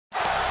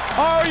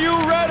Are you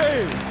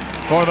ready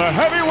for the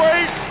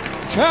heavyweight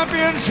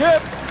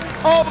championship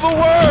of the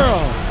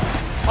world?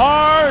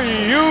 Are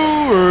you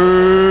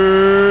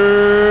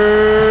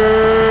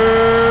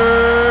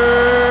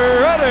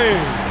ready?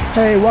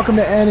 Hey, welcome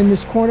to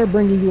Unanimous Corner,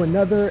 bringing you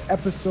another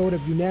episode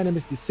of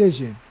Unanimous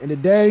Decision. And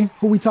today,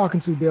 who we talking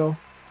to, Bill?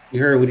 You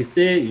heard what he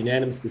said,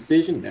 Unanimous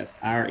Decision. That's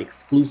our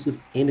exclusive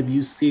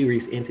interview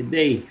series. And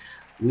today,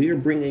 we are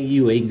bringing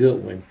you a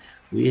good one.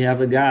 We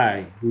have a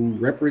guy who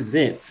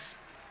represents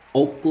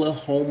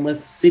Oklahoma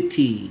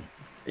City,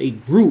 a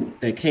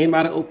group that came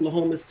out of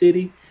Oklahoma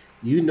City.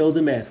 You know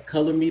them as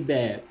Color Me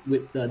Bad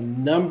with the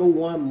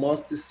 #1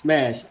 monster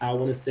smash, I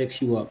Want to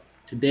Sex You Up.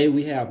 Today,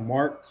 we have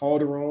Mark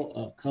Calderon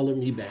of Color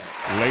Me Bad.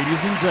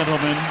 Ladies and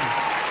gentlemen,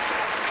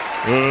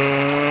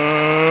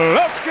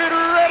 let's get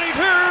ready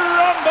to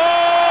rumble!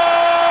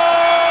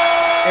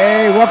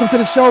 Hey, welcome to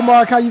the show,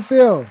 Mark. How you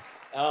feel?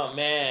 Oh,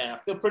 man, I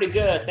feel pretty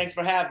good. Thanks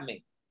for having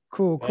me.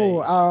 Cool.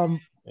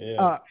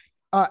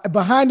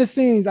 Behind the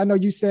scenes, I know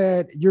you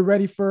said you're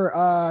ready for,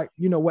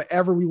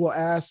 whatever we will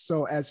ask.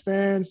 So as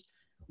fans,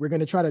 we're going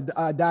to try to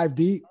dive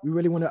deep. We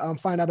really want to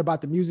find out about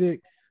the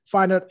music,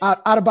 find out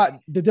about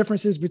the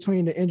differences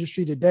between the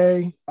industry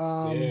today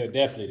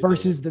definitely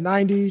versus the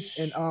 90s.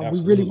 And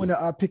we really want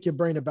to pick your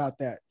brain about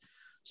that.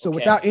 So Okay.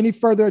 Without any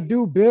further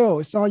ado, Bill,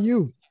 it's on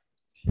you.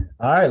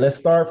 All right, let's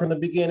start from the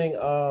beginning.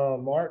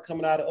 Mark,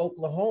 coming out of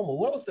Oklahoma,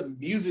 what was the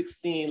music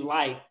scene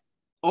like,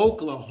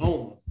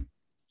 Oklahoma?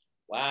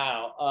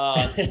 Wow.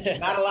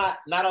 Not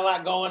a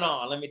lot going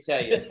on, let me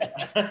tell you.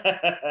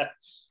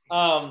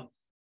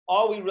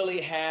 All we really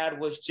had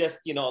was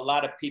just, a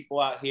lot of people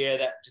out here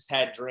that just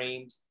had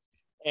dreams.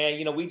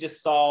 And, we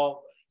just saw,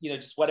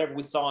 just whatever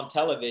we saw on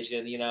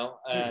television,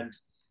 and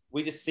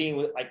we just seen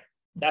like,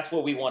 that's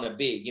where we want to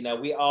be.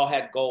 We all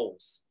had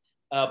goals,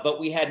 but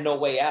we had no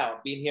way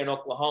out. Being here in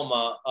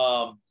Oklahoma,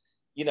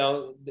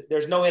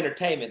 there's no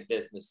entertainment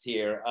business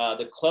here.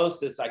 The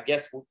closest, I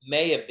guess,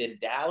 may have been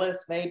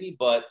Dallas, maybe,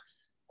 but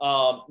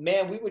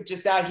man, we were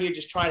just out here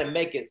just trying to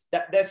make it.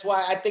 That's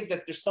why I think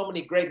that there's so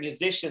many great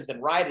musicians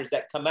and writers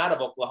that come out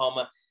of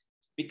Oklahoma,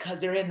 because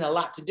there isn't a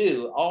lot to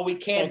do. All we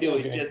can do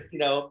is just,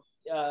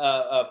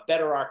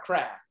 better our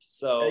craft.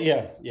 So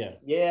yeah,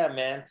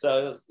 man.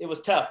 So it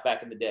was tough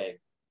back in the day.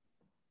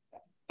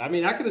 I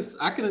mean, I can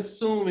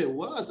assume it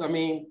was. I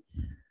mean,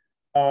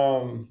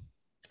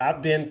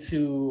 I've been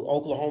to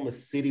Oklahoma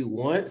City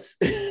once,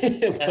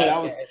 but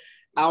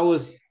I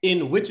was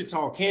in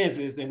Wichita,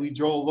 Kansas, and we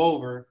drove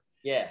over.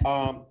 Yeah.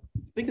 I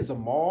think it's a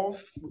mall.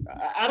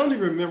 I don't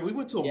even remember. We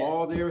went to a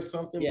mall there or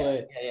something,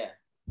 but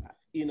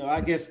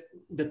I guess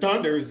the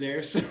Thunder is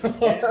there. So.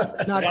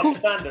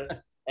 Thunder.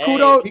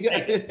 Kudos,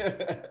 Hey.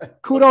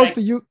 kudos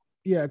to you.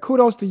 Yeah,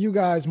 kudos to you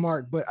guys,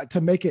 Mark. But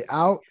to make it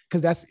out,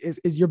 because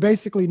you're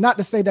basically, not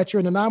to say that you're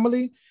an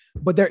anomaly,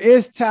 but there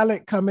is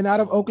talent coming out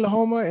of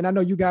Oklahoma, and I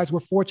know you guys were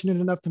fortunate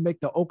enough to make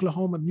the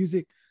Oklahoma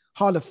Music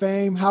Hall of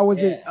Fame. How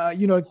was it,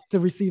 to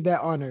receive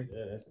that honor?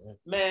 Yeah, that's nice.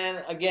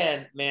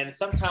 Man,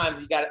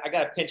 sometimes I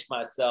gotta pinch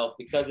myself,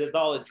 because it's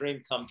all a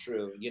dream come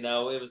true. We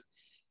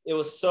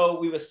were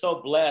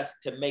so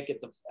blessed to make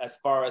it as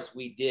far as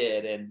we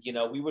did. And,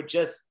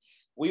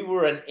 we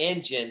were an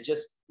engine,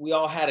 we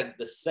all had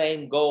the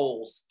same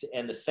goals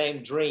and the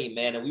same dream,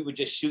 man. And we were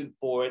just shooting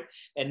for it,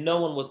 and no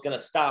one was going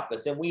to stop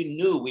us. And we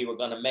knew we were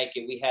going to make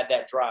it. We had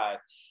that drive.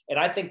 And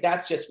I think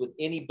that's just with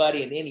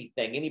anybody and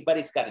anything.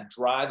 Anybody's got a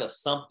drive of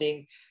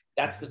something.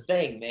 That's the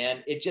thing,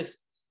 man. It just,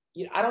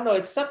 I don't know.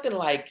 It's something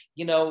like,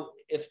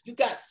 if you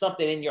got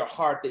something in your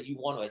heart that you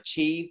want to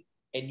achieve,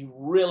 and you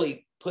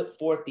really put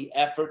forth the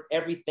effort,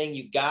 everything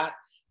you got,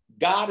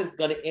 God is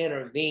going to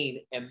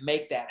intervene and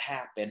make that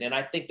happen. And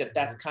I think that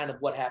that's kind of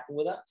what happened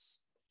with us.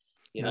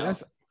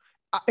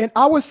 And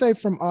I would say,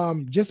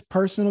 from just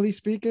personally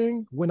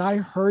speaking, when I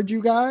heard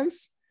you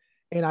guys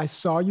and I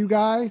saw you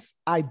guys,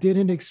 I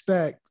didn't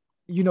expect,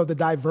 the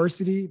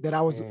diversity that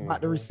I was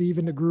about to receive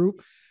in the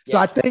group. So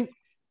I think,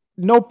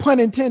 no pun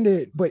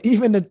intended, but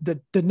even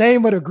the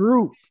name of the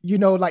group,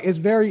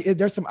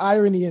 there's some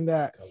irony in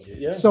that.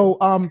 Yeah. So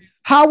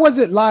how was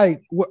it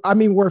like? I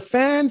mean, were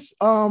fans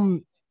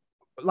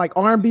like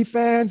R&B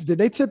fans, did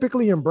they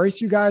typically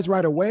embrace you guys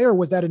right away, or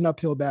was that an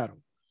uphill battle?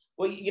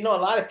 Well, a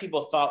lot of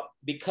people thought,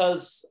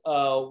 because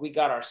we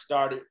got our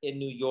start in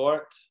New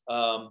York,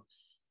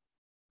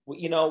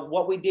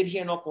 what we did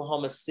here in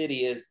Oklahoma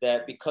City is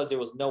that, because there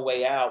was no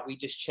way out, we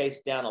just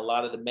chased down a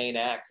lot of the main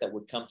acts that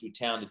would come through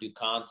town to do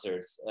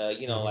concerts,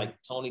 like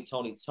Tony,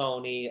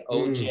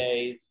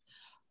 OJ's,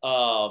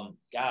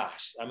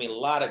 gosh, I mean, a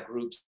lot of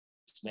groups,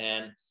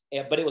 man.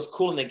 But it was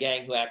Kool and the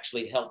Gang who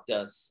actually helped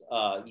us.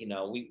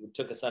 We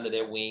took us under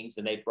their wings,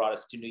 and they brought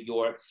us to New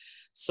York.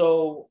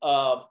 So,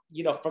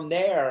 from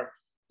there,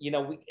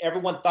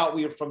 everyone thought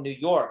we were from New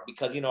York,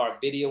 because, our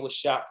video was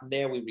shot from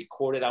there. We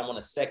recorded I Want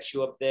to Sex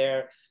You Up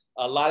there.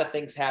 A lot of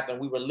things happened.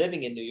 We were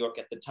living in New York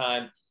at the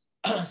time.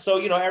 So,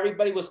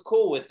 everybody was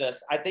cool with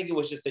us. I think it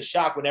was just a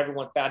shock when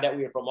everyone found out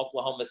we were from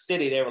Oklahoma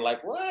City. They were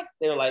like, what?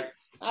 They were like,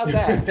 how's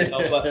that?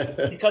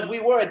 But because we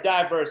were a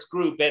diverse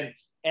group, and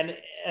and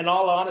in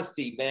all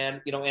honesty,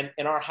 man, you know,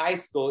 in our high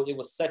school, it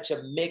was such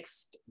a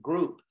mixed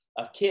group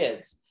of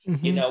kids.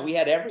 Mm-hmm. You know, we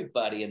had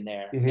everybody in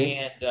there,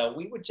 Mhm. and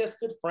we were just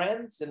good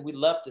friends, and we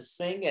loved to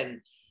sing,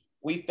 and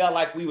we felt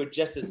like we were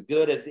just as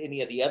good as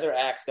any of the other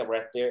acts that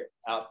were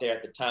out there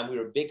at the time. We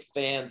were big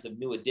fans of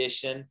New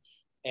Edition,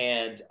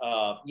 and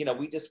you know,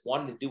 we just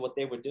wanted to do what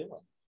they were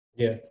doing.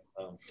 Yeah.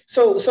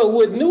 So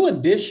would New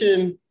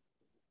Edition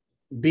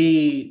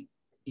be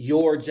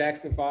your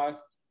Jackson 5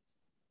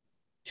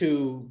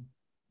 to?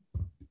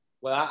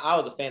 Well, I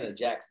was a fan of the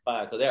Jackson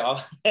 5 because they're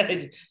all,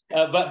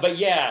 but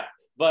yeah,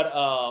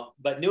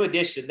 but New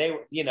Edition, they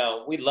were, you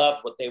know, we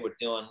loved what they were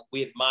doing.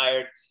 We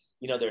admired,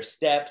 you know, their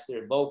steps,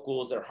 their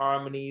vocals, their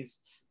harmonies.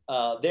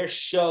 Their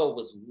show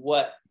was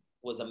what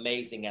was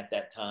amazing at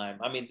that time.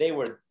 I mean, they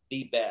were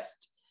the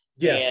best.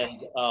 Yeah.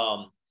 And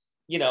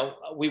you know,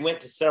 we went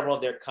to several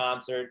of their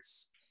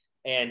concerts,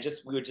 and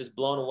we were just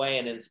blown away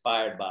and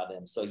inspired by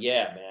them. So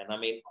yeah, man. I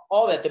mean,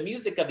 all that, the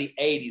music of the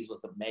 80s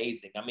was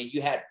amazing. I mean,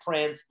 you had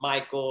Prince,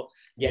 Michael,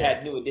 you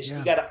had New Edition,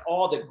 you got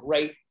all the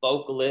great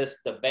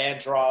vocalists, the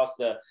Vandross,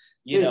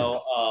 you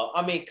know,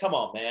 I mean, come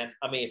on, man.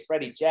 I mean,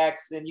 Freddie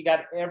Jackson, you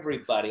got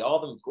everybody,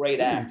 all them great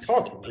acts.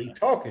 We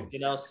talking. You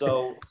know,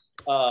 so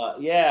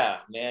yeah,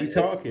 man. We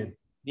talking.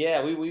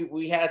 Yeah,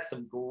 we had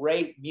some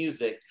great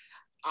music.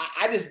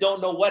 I just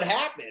don't know what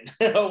happened.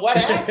 What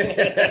happened?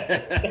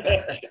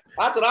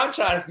 That's what I'm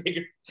trying to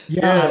figure.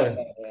 Yeah.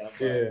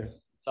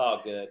 It's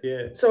all good.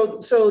 Yeah.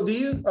 So do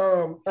you?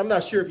 I'm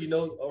not sure if you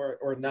know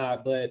or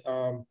not, but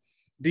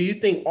do you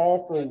think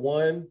All for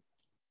One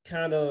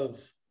kind of,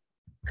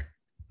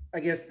 I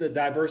guess, the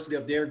diversity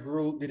of their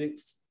group, did it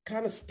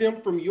kind of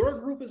stem from your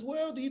group as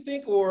well, do you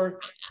think?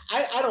 Or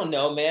I don't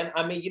know, man.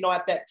 I mean, you know,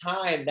 at that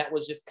time, that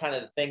was just kind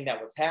of the thing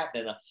that was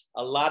happening.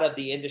 A lot of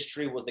the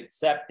industry was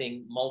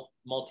accepting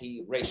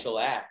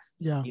multiracial acts,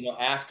 you know,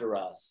 after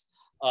us.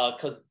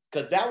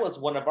 Because that was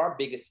one of our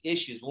biggest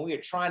issues when we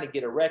were trying to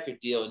get a record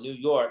deal in New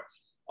York.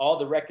 All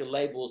the record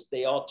labels,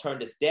 they all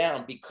turned us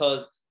down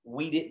because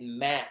we didn't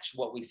match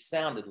what we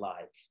sounded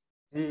like.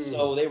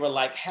 So they were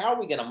like, how are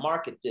we going to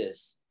market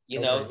this? You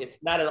know,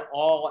 it's not an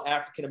all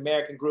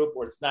African-American group,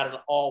 or it's not an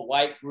all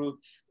white group,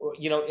 or,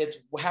 you know, it's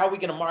how are we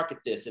going to market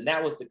this? And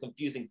that was the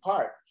confusing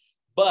part.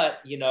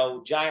 But, you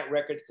know, Giant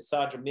Records,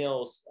 Cassandra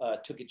Mills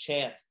took a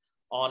chance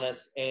on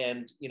us,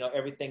 and, you know,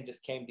 everything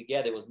just came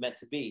together. It was meant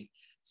to be.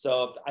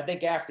 So I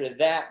think after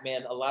that,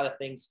 man, a lot of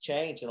things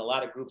changed, and a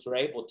lot of groups were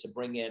able to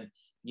bring in,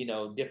 you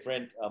know,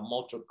 different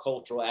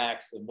multicultural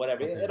acts and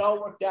whatever. It all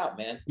worked out,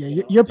 man.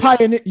 Yeah, you're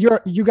pioneer.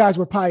 You guys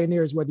were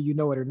pioneers, whether you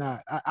know it or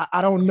not.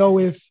 I don't know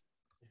if.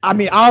 I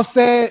mean, I'll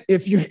say it,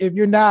 if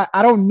you're not,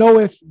 I don't know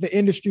if the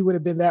industry would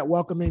have been that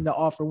welcoming to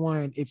All for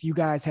One if you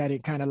guys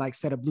hadn't kind of like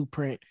set a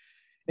blueprint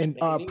and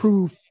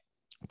proof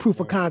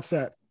of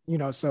concept, you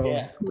know. So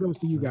kudos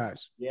to you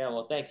guys. Yeah,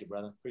 well, thank you,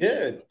 brother. Appreciate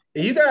it.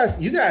 You guys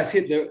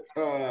hit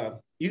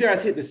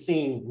the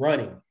scene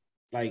running.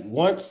 Like,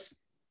 once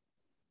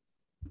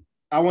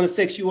I Want to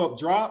Sex You Up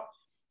drop,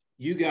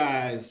 you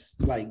guys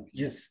like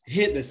just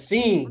hit the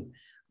scene.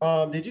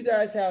 Did you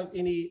guys have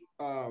any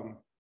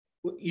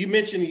you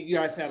mentioned you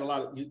guys had a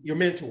lot of your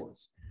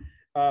mentors.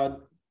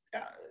 The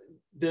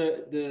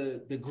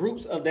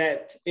groups of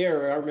that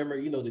era, I remember,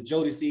 you know, the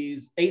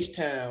Jodeci's,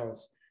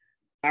 H-Towns.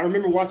 I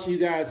remember watching you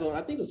guys on,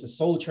 I think it was the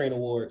Soul Train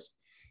Awards.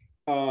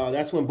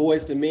 That's when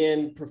Boyz II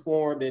Men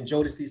performed, and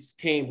Jodeci's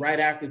came right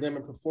after them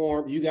and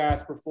performed. You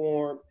guys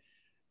performed.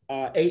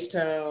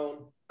 H-Town,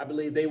 I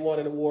believe they won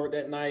an award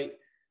that night.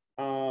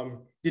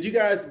 Did you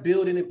guys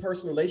build any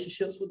personal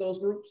relationships with those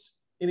groups?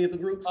 Any of the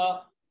groups?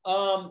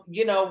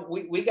 You know,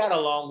 we got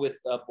along with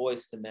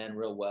Boyz II Men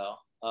real well.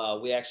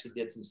 We actually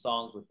did some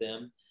songs with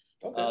them.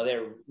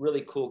 They're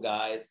really cool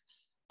guys.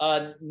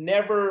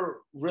 Never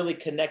really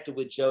connected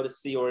with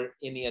Jodeci or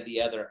any of the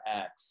other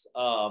acts.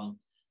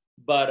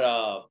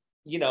 But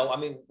you know, I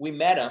mean, we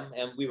met them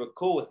and we were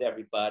cool with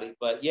everybody.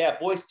 But yeah,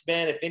 Boyz II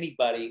Men, if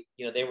anybody,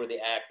 you know, they were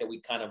the act that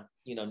we kind of,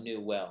 you know, knew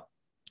well.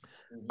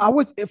 I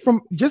was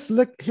from just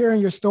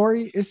hearing your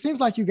story. It seems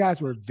like you guys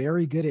were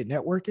very good at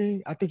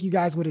networking. I think you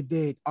guys would have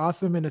did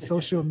awesome in the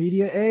social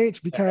media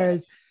age,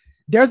 because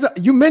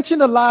you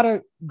mentioned a lot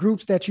of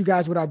groups that you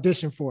guys would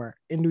audition for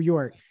in New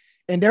York.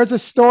 And there's a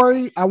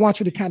story. I want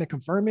you to kind of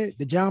confirm it.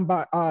 The John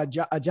Bon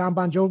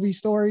Jovi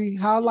story.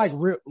 How like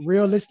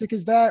realistic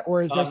is that?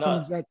 Or is there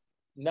something that,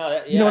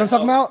 you know what I'm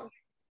talking about?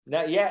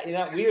 No, yeah. You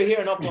know, we were here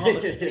in Oklahoma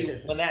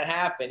City when that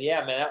happened.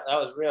 Yeah, man, that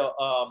was real.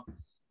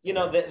 You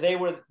know,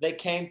 they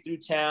came through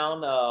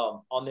town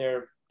on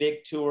their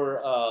big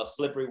tour,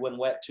 Slippery When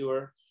Wet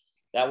tour.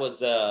 That was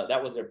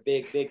their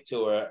big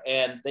tour,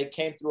 and they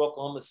came through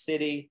Oklahoma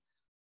City.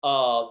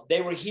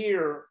 They were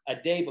here a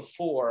day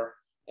before,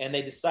 and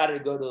they decided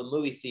to go to a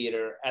movie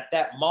theater at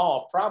that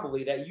mall,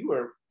 probably that you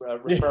were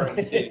referring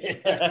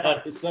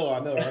to. So I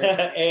know,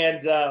 right?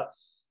 And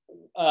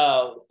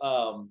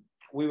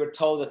we were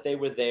told that they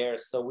were there,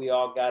 so we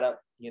all got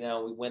up. You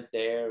know, we went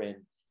there and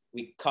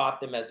we caught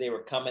them as they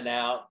were coming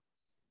out,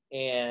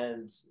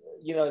 and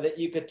you know that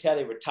you could tell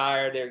they were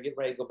tired. They were getting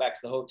ready to go back to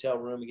the hotel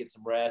room and get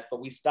some rest.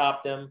 But we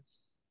stopped them.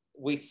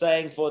 we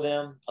sang for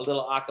them a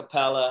little a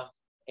cappella,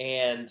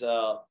 and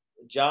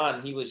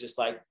John, he was just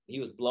like,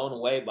 he was blown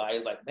away by it. He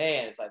was like,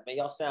 man, it's like, man,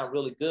 y'all sound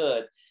really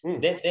good.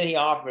 Then he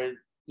offered,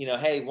 you know,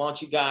 hey, why don't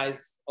you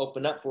guys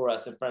open up for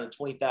us in front of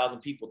 20,000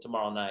 people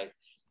tomorrow night?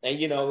 And,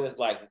 you know, it's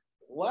like,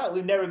 what?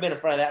 We've never been in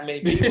front of that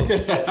many people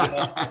before, you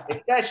know?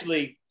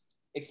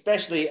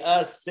 especially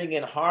us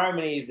singing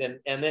harmonies and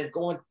then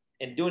going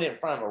and doing it in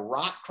front of a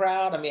rock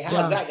crowd. I mean,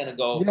 how's that going to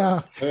go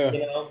over? Yeah.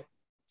 You know?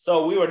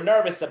 So we were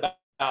nervous about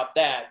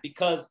that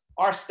because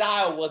our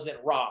style wasn't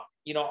rock.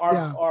 You know,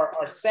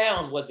 our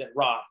sound wasn't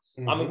rock.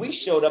 I mean, we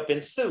showed up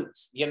in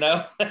suits, you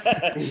know,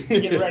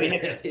 getting ready to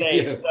hit the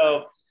stage. Yeah.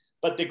 So,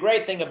 but the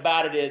great thing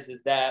about it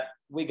is that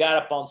we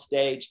got up on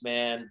stage,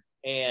 man,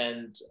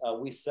 and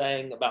we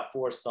sang about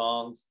 4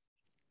 songs.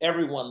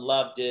 Everyone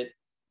loved it.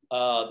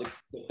 The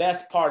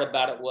best part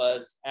about it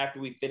was after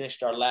we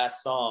finished our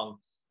last song,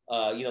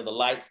 you know, the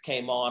lights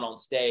came on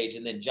stage,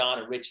 and then John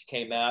and Richie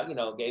came out, you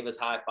know, gave us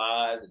high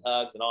fives and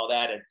hugs and all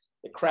that. And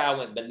the crowd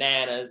went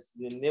bananas,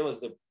 and it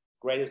was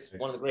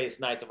one of the greatest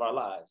nights of our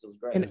lives. It was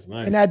great.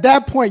 And at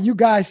that point, you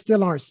guys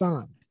still aren't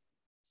signed.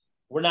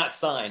 We're not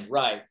signed,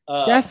 right?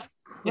 That's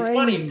crazy.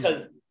 It's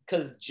funny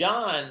because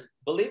John,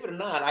 believe it or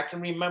not, I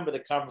can remember the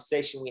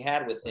conversation we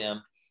had with him.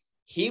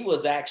 He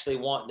was actually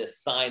wanting to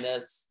sign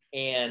us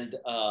and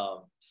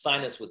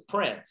sign us with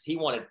Prince. He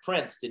wanted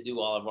Prince to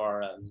do all of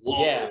our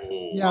all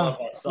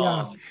of our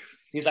songs.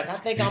 He's like, I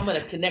think I'm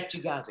going to connect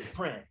you guys with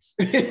Prince.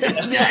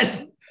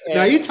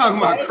 Now you're talking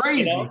about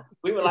crazy. You know,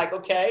 we were like,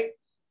 okay.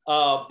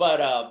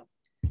 But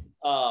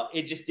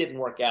it just didn't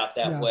work out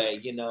that way,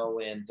 you know,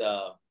 and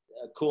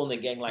Kool and the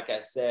Gang, like I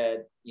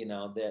said, you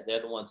know, they're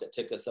the ones that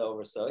took us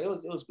over. So it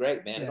was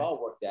great, man. It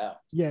all worked out.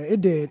 Yeah,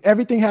 it did.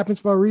 Everything happens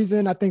for a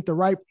reason. I think the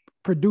right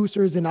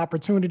producers and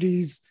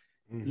opportunities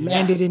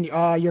landed in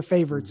your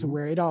favor to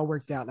where it all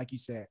worked out, like you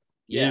said.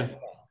 Yeah,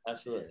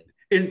 absolutely.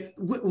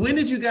 When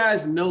did you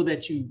guys know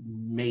that you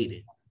made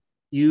it?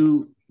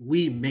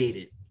 We made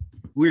it.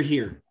 We're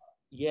here.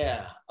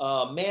 Yeah,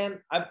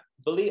 man, I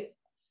believe,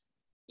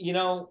 you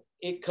know,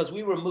 because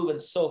we were moving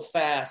so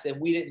fast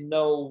and we didn't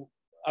know.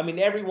 I mean,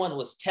 everyone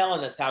was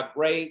telling us how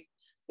great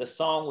the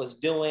song was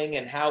doing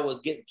and how it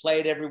was getting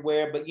played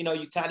everywhere. But, you know,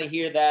 you kind of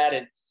hear that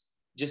and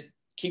just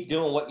keep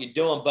doing what you're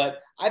doing. But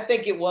I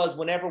think it was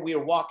whenever we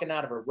were walking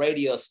out of a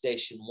radio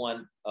station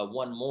one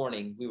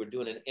morning, we were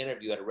doing an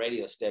interview at a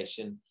radio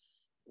station.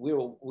 We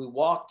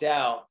walked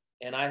out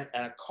and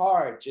a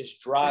car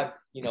just drive,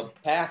 you know,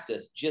 past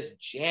us, just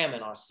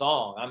jamming our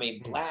song. I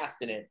mean,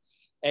 blasting it.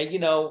 And, you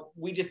know,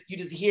 you just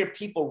hear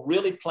people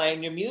really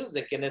playing your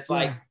music. And it's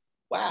like,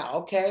 wow,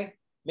 okay,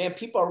 man,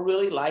 people are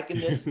really liking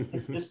this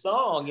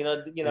song, you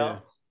know,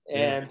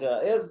 and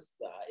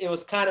it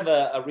was kind of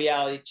a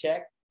reality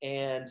check.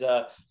 And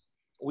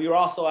we were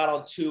also out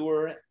on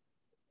tour,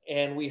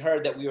 and we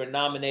heard that we were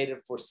nominated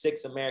for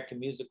 6 American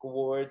Music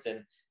Awards,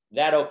 and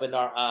that opened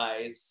our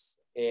eyes.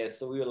 And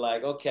so we were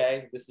like,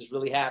 okay, this is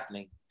really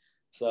happening.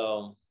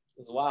 So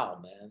it's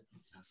wild, man.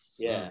 That's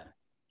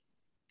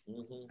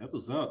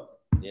what's up.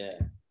 Yeah.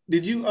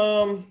 Did you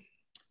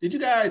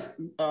guys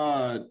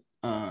or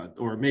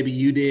maybe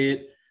you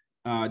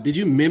did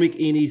you mimic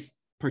any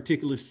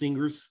particular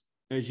singers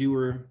as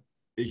your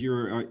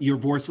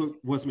voice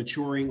was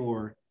maturing?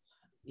 Or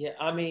yeah,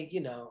 I mean,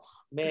 you know,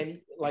 man,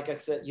 like I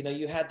said, you know,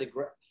 you had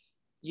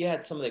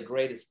some of the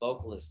greatest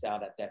vocalists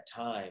out at that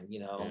time,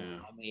 you know.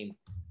 I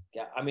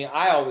mean,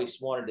 I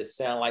always wanted to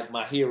sound like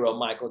my hero,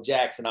 Michael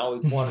Jackson. I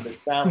always wanted to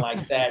sound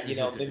like that, you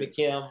know, mimic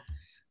him.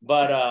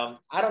 But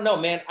I don't know,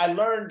 man. I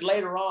learned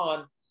later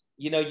on,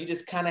 you know, you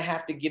just kind of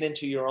have to get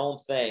into your own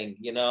thing,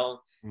 you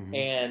know,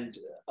 and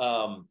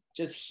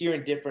just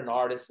hearing different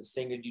artists and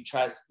singers. You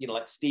try, you know,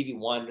 like Stevie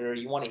Wonder,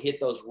 you want to hit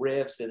those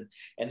riffs, and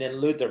then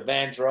Luther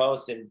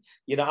Vandross. And,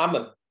 you know, I'm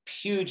a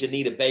huge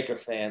Anita Baker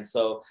fan.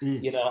 So,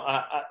 you know,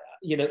 I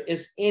you know,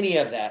 it's any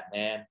of that,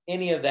 man.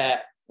 Any of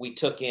that we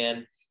took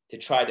in to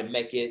try to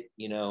make it,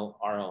 you know,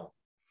 our own.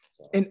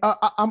 So. And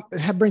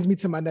that brings me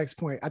to my next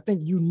point. I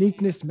think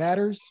uniqueness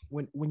matters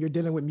when you're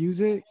dealing with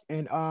music.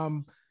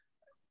 And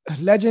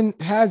legend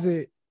has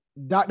it,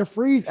 Dr.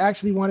 Freeze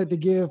actually wanted to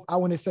give I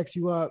Want to Sex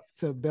You Up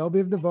to Belle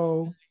Biv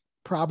DeVoe,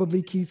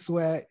 probably Keith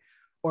Sweat,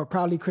 or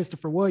probably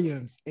Christopher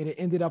Williams. And it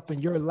ended up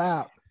in your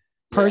lap.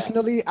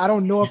 Personally, I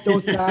don't know if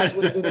those guys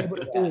would have been able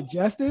to do it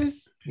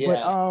justice.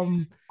 But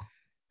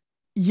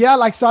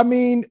like, so I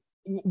mean,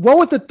 what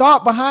was the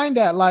thought behind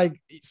that? Like,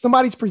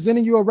 somebody's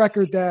presenting you a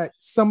record that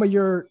some of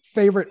your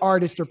favorite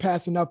artists are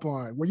passing up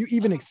on. Were you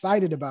even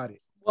excited about it?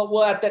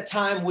 Well, at that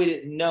time we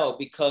didn't know,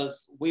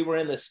 because we were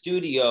in the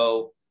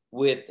studio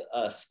with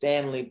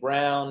Stanley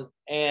Brown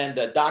and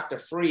Dr.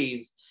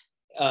 Freeze.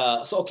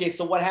 So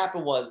what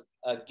happened was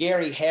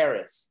Gary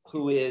Harris,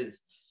 who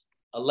is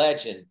a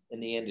legend in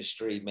the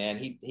industry, man.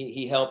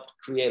 He helped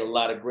create a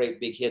lot of great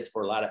big hits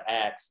for a lot of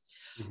acts.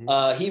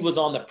 He was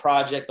on the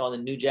project, on the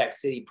New Jack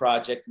City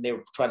project, and they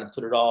were trying to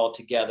put it all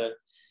together.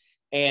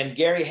 And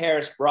Gary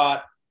Harris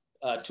brought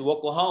to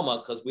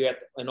Oklahoma, because we were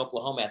in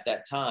Oklahoma at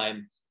that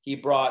time, he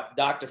brought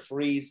Dr.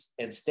 Freeze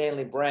and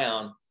Stanley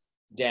Brown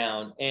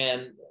down,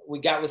 and we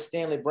got with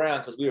Stanley Brown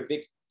because we were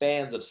big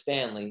fans of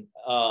Stanley.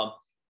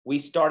 We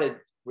started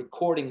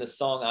recording the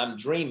song I'm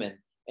Dreaming.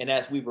 And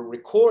as we were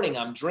recording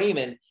I'm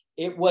Dreaming,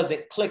 it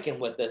wasn't clicking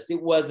with us.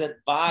 It wasn't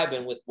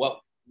vibing with what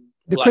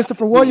the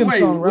Christopher Williams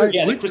song, right?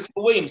 Yeah, the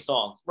Christopher Williams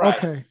song, right.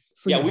 Okay.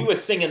 So yeah, we were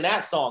singing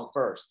that song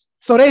first.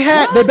 So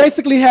they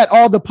basically had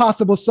all the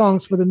possible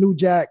songs for the New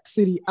Jack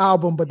City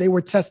album, but they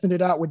were testing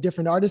it out with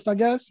different artists, I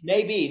guess.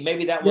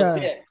 Maybe that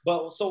was it.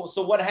 But so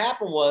what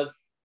happened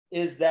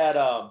is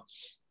that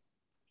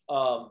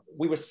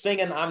we were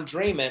singing I'm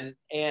Dreaming,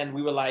 and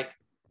we were like,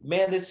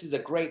 man, this is a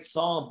great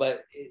song,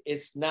 but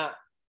it's not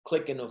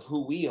clicking of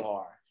who we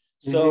are.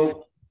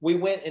 So we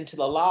went into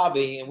the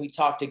lobby and we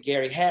talked to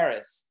Gary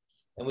Harris,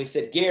 and we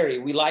said, Gary,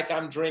 we like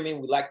I'm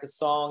Dreaming, we like the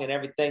song and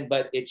everything,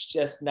 but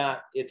it's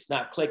not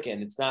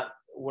clicking.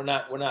 We're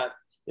not,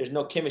 there's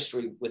no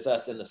chemistry with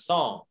us in the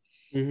song.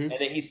 And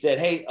then he said,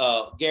 hey,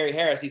 Gary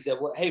Harris, he said,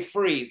 well, hey,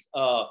 Freeze,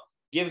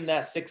 give him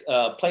that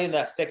playing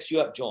that Sex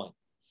You Up joint,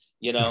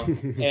 you know?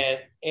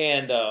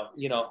 and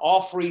you know,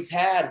 all Freeze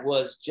had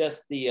was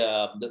just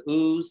the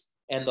ooze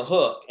and the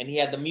hook, and he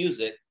had the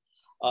music.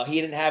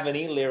 He didn't have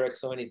any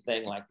lyrics or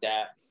anything like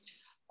that.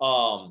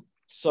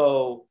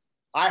 So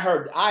I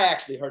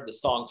actually heard the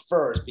song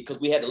first because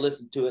we had to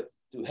listen to it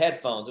through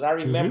headphones. And I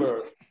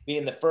remember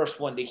being the first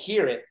one to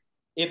hear it.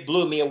 It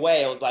blew me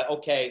away. I was like,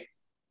 okay,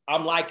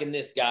 I'm liking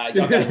this, guys.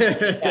 Y'all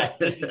gotta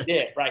this is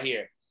it right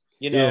here,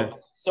 you know? Yeah.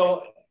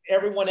 So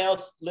everyone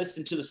else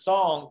listened to the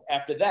song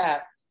after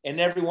that, and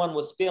everyone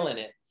was feeling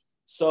it.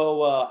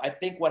 So I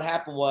think what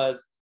happened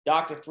was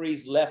Dr.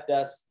 Freeze left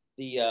us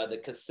the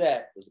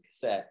cassette. It was a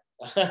cassette.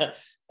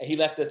 He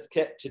left us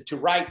to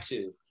write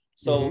to.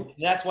 So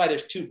that's why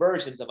there's two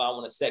versions of I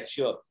Want to Sex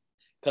You Up,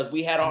 because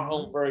we had our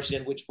own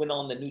version, which went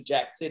on the New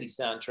Jack City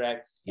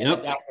soundtrack.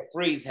 And Dr.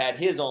 Freeze had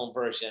his own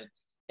version,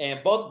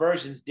 and both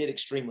versions did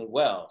extremely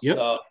well.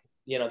 So,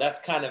 you know, that's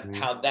kind of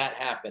how that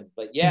happened.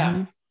 But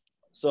yeah,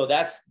 so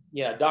that's,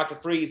 you know, Dr.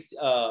 Freeze,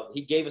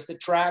 he gave us a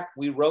track,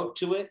 we wrote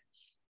to it.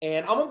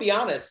 And I'm gonna be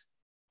honest,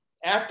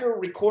 after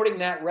recording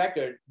that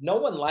record, no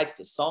one liked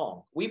the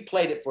song. We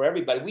played it for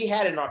everybody. We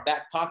had it in our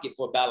back pocket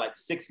for about like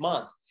 6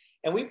 months,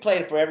 and we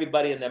played it for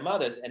everybody and their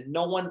mothers, and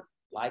no one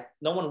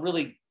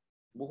really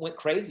went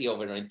crazy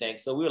over it or anything.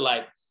 So we were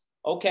like,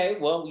 okay,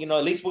 well, you know,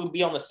 at least we'll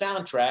be on the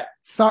soundtrack.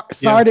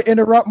 Sorry to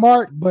interrupt,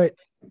 Mark, but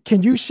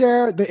can you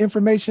share the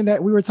information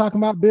that we were talking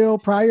about, Bill,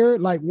 prior?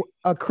 Like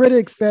a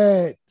critic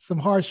said some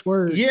harsh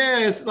words.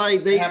 Yes,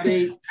 like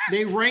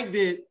they ranked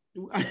it.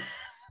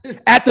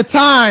 At the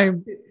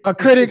time, a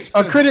critic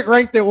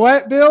ranked it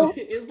what, Bill?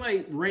 It's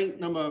like ranked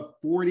number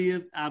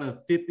 40th out of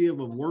 50 of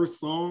the worst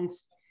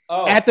songs.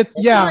 Oh, at the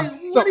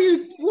Like, so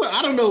what?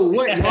 I don't know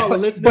what y'all are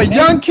listening to. But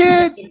young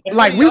kids,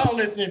 like we all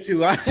listening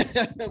to.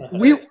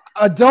 we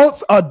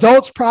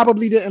adults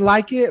probably didn't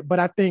like it, but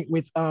I think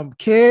with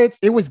kids,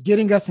 it was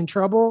getting us in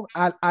trouble.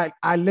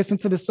 I listened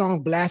to the song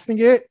blasting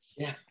it.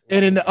 Yeah.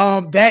 And in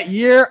that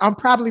year, I'm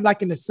probably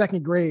like in the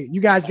second grade.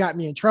 You guys got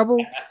me in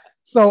trouble.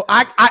 So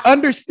I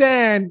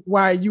understand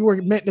why you were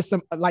met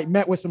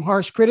with some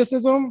harsh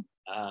criticism,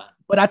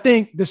 but I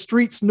think the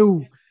streets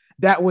knew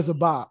that was a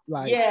bop.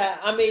 Like, yeah,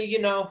 I mean,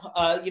 you know,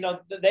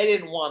 they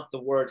didn't want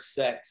the word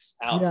sex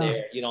out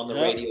there, you know, on the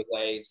radio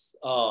waves.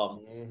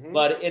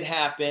 But it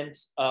happened.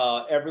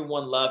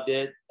 Everyone loved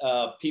it.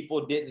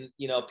 People didn't,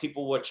 you know,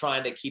 people were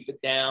trying to keep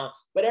it down.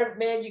 But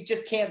man, you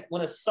just can't.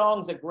 When a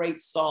song's a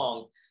great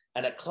song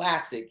and a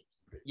classic,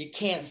 you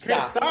can't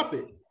stop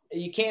it.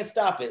 You can't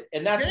stop it.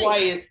 And that's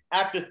why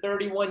after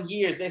 31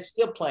 years, they're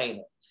still playing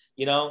it,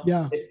 you know?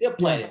 Yeah. They're still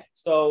playing it.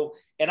 So,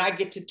 and I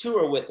get to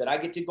tour with it. I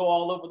get to go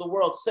all over the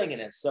world singing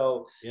it.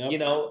 So, you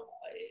know,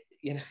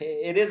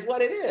 it is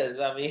what it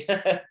is. I mean,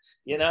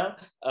 you know,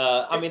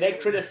 I mean, they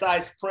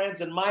criticize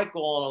Prince and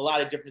Michael on a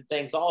lot of different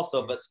things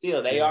also, but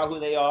still they are who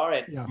they are,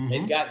 and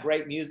they've got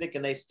great music,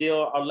 and they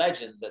still are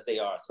legends as they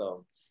are.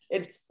 So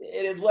it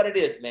is what it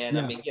is, man.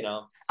 I mean, you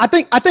know, I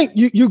think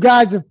you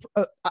guys have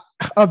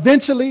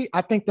eventually,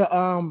 I think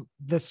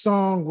the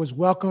song was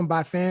welcomed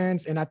by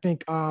fans, and I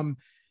think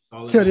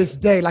to this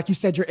day, like you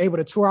said, you're able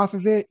to tour off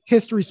of it.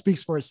 History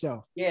speaks for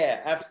itself. Yeah,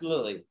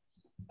 absolutely.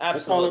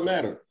 That's all that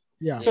matters.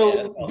 Yeah.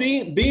 So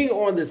being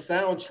on the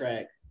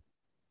soundtrack,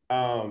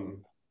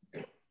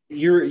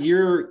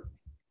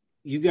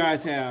 you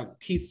guys have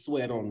Keith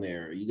Sweat on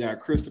there. You got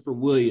Christopher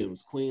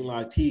Williams, Queen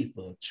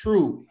Latifah,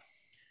 True.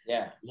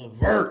 Yeah.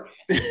 Levert.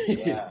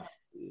 Yeah.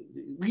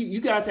 You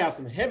guys have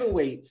some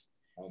heavyweights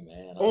on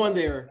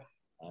there.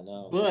 I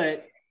know.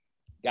 But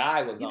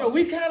Guy was, you know,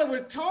 we kind of were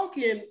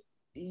talking.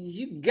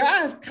 You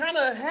guys kind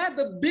of had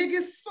the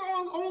biggest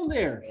song on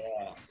there.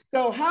 Yeah.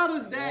 So how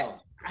does that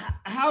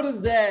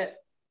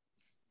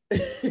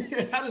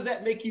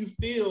make you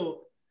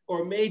feel,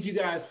 or made you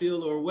guys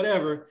feel, or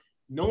whatever,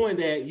 knowing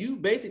that you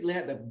basically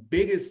had the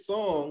biggest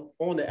song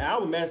on the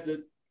album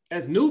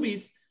as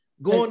newbies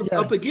going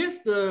up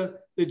against the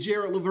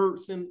Gerald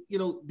Leverts and, you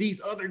know, these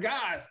other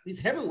guys, these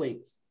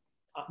heavyweights,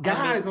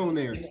 on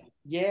there.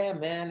 Yeah,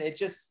 man.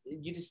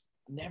 You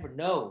never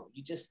know.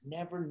 You just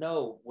never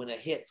know when a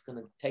hit's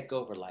gonna take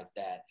over like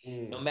that.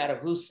 No matter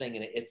who's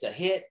singing it, it's a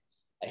hit.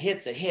 A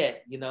hit's a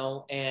hit, you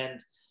know. And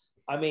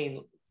I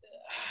mean,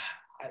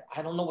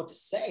 I don't know what to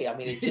say. I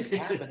mean, it just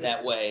happened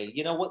that way.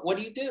 You know, what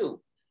do you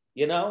do?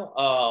 You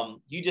know,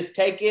 you just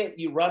take it,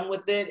 you run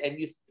with it, and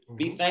you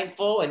be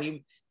thankful, and you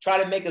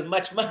try to make as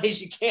much money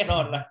as you can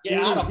on it.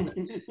 Yeah, I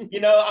don't,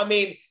 you know, I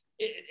mean,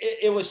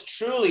 it was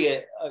truly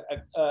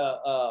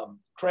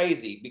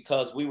crazy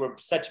because we were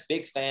such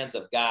big fans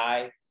of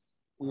Guy.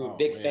 We were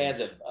big fans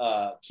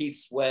of Keith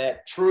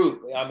Sweat,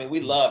 Troop. I mean, we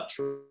loved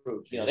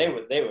Troop. You know, they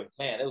were,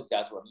 man, those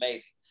guys were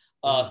amazing.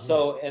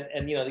 So,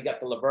 and you know, they got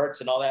the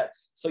Leverts and all that.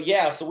 So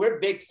yeah, so we're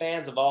big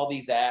fans of all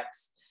these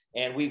acts,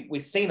 and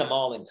we've seen them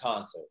all in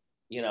concert,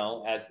 you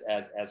know,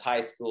 as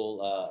high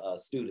school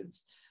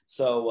students.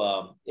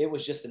 So it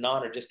was just an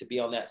honor just to be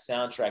on that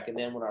soundtrack. And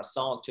then when our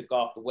song took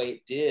off the way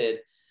it did,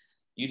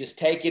 you just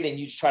take it and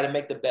you just try to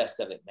make the best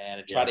of it, man,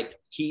 and try to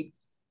keep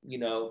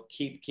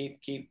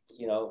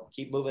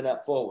moving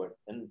up forward.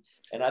 And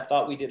I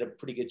thought we did a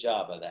pretty good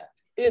job of that.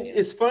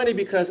 It's funny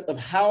because of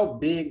how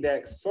big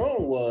that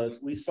song was.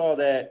 We saw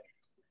that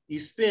you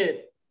spent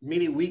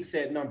many weeks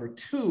at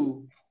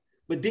 #2,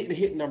 but didn't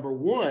hit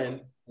 #1.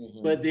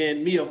 But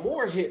then Mia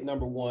Moore hit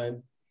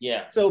 #1.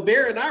 Yeah. So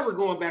Barry and I were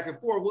going back and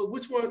forth. Well,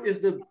 which one is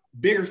the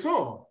bigger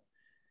song,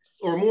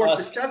 or more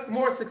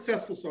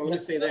successful song?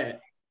 Let's say that.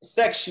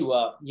 Sex You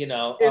Up, you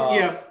know.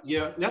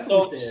 Yeah, that's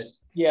what we said.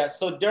 Yeah.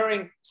 So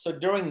during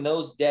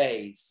those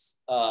days,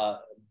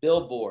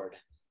 Billboard,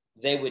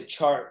 they would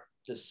chart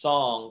the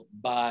song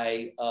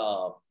by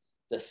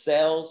the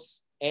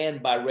sales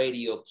and by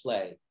radio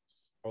play.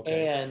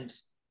 Okay. And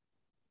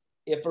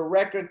if a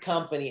record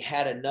company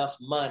had enough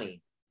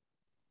money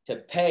to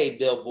pay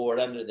Billboard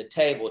under the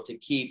table to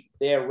keep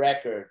their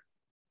record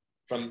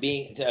from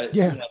being to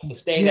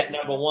staying at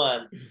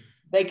 #1,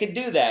 they could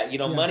do that. You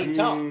know, money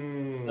talks.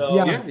 So,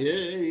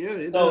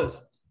 it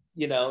does.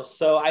 You know,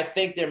 so I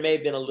think there may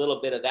have been a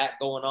little bit of that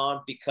going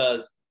on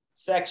because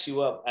Sex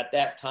You Up at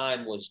that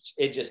time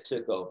it just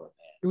took over, man.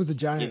 It was a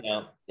giant. You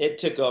know, it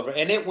took over,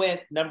 and it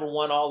went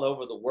 #1 all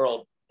over the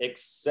world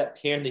except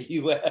here in the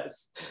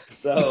U.S.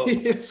 So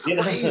it's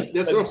crazy.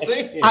 That's what I'm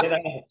saying.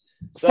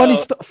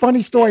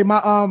 Funny story.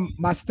 My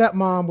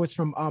stepmom was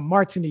from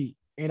Martinique,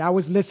 and I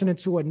was listening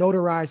to a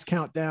notarized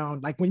countdown.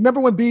 Like, remember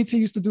when BT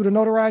used to do the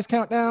notarized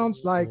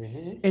countdowns? Like,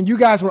 and you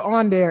guys were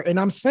on there, and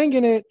I'm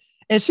singing it,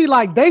 and she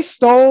like, they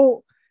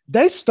stole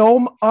the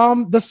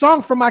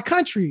song from my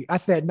country. I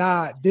said,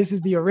 nah, this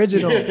is the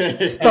original.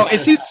 So, and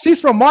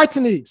she's from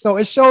Martinique, so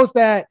it shows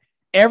that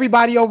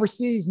everybody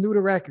overseas knew the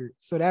record.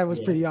 So that was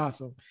pretty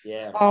awesome.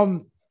 Yeah.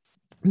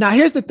 Now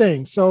here's the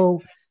thing.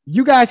 So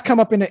you guys come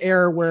up in the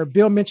era where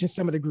Bill mentioned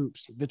some of the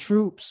groups, the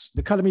Troops,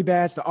 the Color Me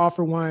Bads, the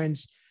Offer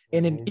Ones,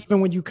 and then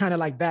even when you kind of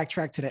like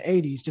backtrack to the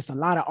 80s, just a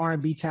lot of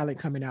R&B talent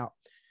coming out.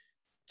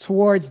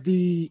 Towards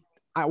the,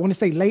 I want to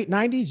say late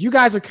 90s, you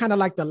guys are kind of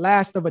like the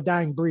last of a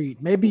dying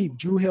breed. Maybe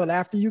Drew Hill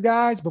after you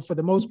guys, but for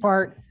the most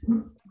part,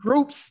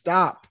 groups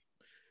stop.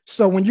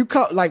 So when you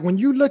when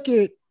you look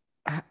at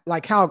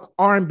like how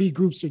R&B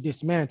groups are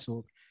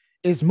dismantled,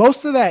 is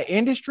most of that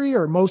industry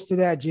or most of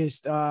that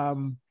just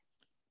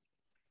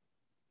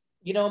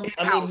you know,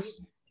 I mean,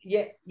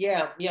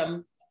 yeah.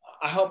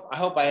 I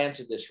hope I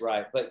answered this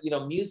right, but you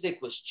know,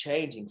 music was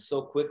changing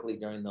so quickly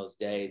during those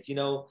days. You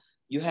know,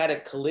 you had a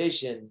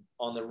collision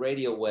on the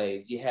radio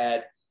waves. You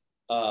had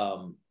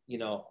you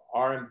know,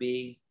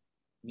 R&B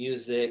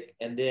music,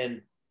 and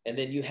then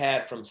you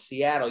had from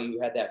Seattle,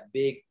 you had that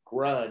big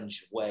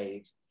grunge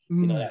wave.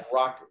 You know, that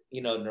rock,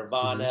 you know,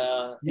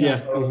 Nirvana,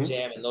 Pearl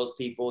Jam, and those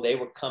people, they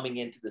were coming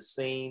into the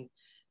scene.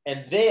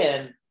 And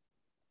then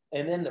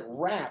the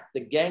rap,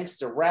 the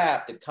gangster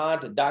rap, the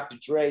Contra, Dr.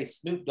 Dre,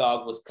 Snoop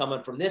Dogg was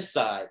coming from this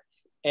side.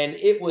 And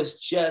it was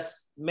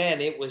just,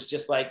 man, it was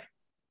just like,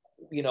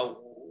 you know,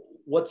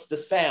 what's the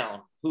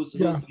sound? who,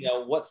 you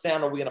know, what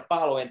sound are we going to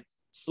follow? And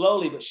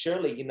slowly but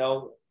surely, you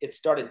know, it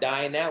started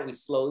dying out. We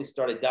slowly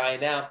started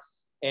dying out.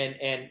 And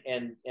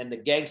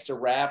the gangster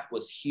rap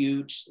was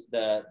huge.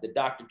 The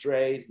Dr.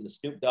 Dre's and the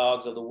Snoop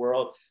Dogg's of the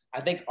world. I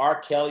think R.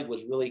 Kelly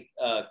was really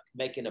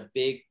making a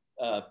big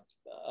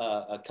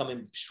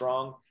coming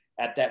strong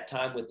at that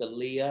time with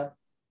Aaliyah.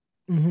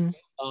 Mm-hmm.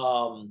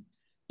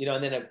 You know,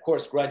 and then of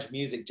course grunge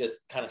music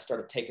just kind of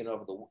started taking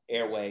over the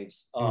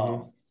airwaves.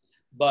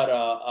 But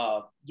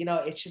you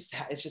know, it's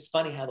just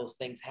funny how those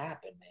things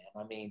happen,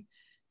 man. I mean,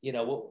 you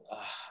know,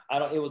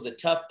 it was a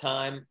tough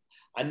time.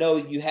 I know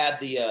you had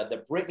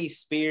the Britney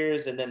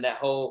Spears, and then that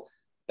whole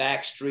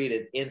Backstreet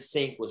and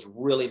NSYNC was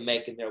really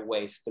making their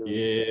way through.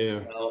 Yeah.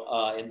 You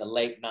know, in the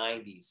late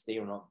 '90s,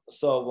 you know.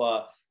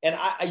 So and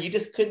you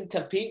just couldn't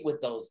compete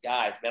with those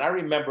guys, man. I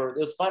remember it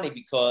was funny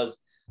because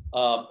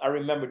I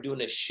remember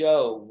doing a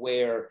show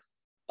where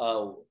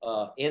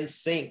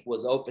NSYNC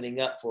was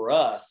opening up for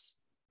us.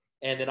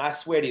 And then I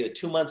swear to you,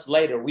 2 months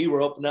later, we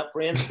were opening up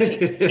for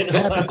NSYNC. You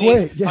know what I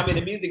mean? I mean,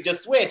 the music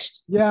just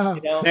switched. Yeah.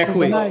 You know? That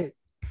quick.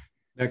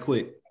 That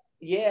quick.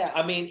 Yeah.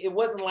 I mean, it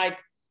wasn't like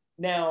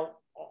now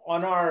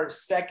on our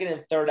second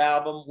and third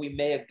album, we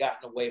may have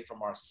gotten away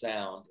from our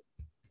sound.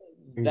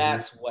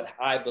 That's what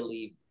I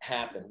believe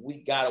happened.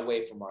 We got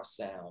away from our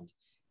sound,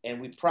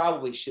 and we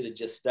probably should have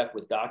just stuck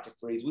with Dr.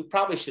 Freeze. We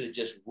probably should have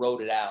just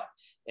wrote it out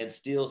and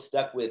still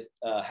stuck with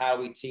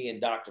Howie T and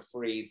Dr.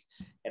 Freeze.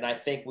 And I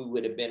think we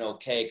would have been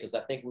okay, because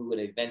I think we would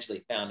have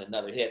eventually found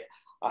another hit.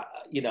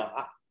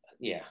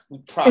 Yeah, we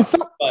probably.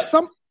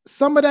 And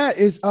some of that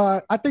is,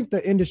 I think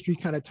the industry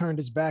kind of turned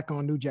its back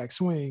on New Jack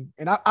Swing,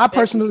 and I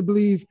personally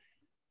believe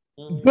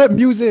good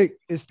music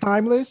is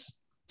timeless,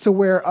 to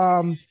where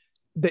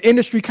the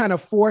industry kind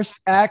of forced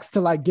acts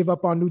to like give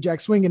up on New Jack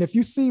Swing. And if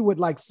you see with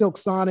like Silk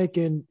Sonic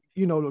and,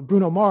 you know,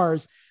 Bruno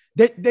Mars,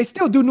 they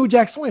still do New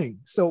Jack Swing.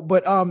 So,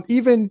 but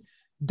even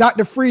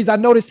Dr. Freeze, I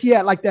noticed he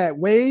had like that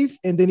wave,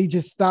 and then he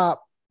just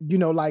stopped. You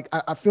know, like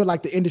I feel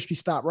like the industry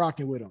stopped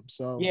rocking with him.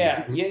 So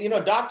yeah, you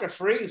know, Dr.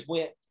 Freeze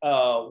went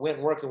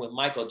working with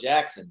Michael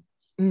Jackson.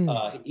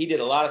 He did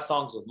a lot of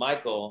songs with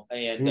Michael,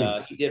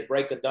 and he did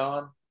Break of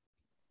Dawn.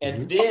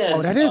 And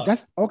then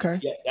that's okay.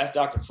 Yeah, that's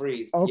Dr.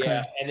 Freeze. Okay.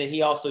 Yeah. And then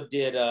he also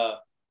did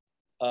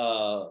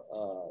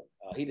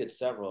he did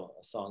several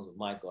songs with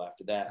Michael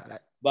after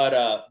that.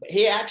 But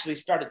he actually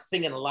started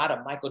singing a lot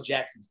of Michael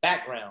Jackson's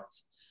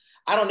backgrounds.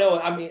 I don't know.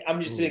 I mean, I'm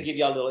just gonna give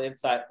y'all a little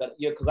insight, but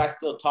because I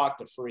still talk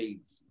to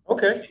Freeze.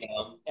 Okay.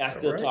 I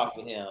still talk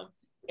to him.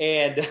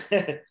 And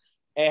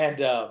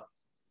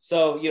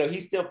so, you know,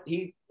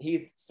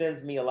 he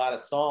sends me a lot of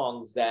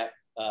songs that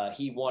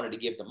he wanted to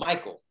give to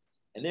Michael.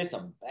 And there's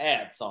some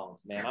bad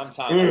songs, man. I'm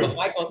talking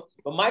about,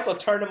 but Michael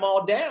turned them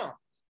all down,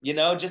 you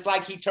know, just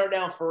like he turned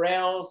down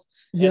Pharrell's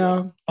these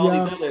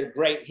other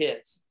great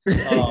hits. You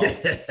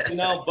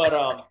know,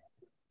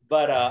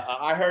 but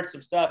I heard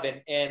some stuff,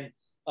 and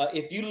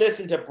if you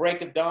listen to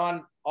Break of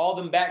Dawn, all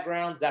them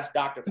backgrounds, that's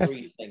Dr.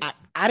 Freeze.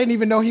 I didn't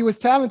even know he was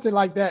talented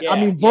like that. Yeah, I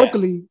mean,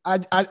 vocally,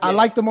 I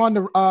liked him on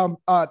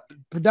the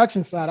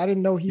production side. I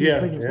didn't know he was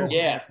bringing vocals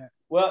like that.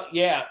 Well,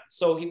 yeah.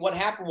 So what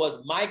happened was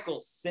Michael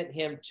sent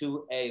him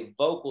to a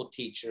vocal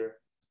teacher,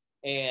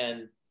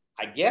 and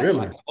I guess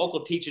like a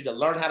vocal teacher to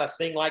learn how to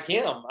sing like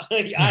him.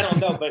 I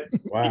don't know, but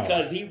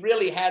because he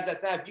really has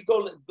that sound. If you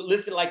go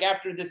listen, like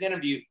after this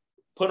interview,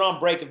 put on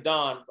Break of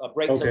Dawn,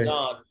 Till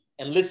Dawn,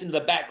 and listen to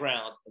the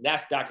backgrounds. And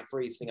that's Dr.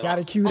 Freeze singing. Got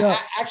it queued up.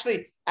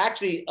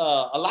 Actually,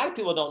 a lot of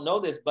people don't know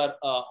this, but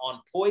on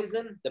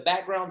Poison, the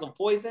backgrounds on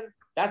Poison,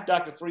 that's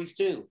Dr. Freeze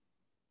too.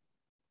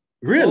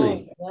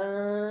 Really?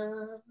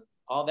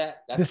 All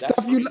that. The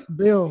stuff we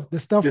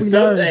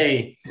learn.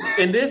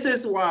 And this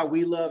is why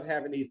we love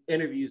having these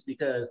interviews,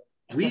 because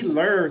we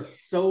learn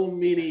so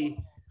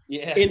many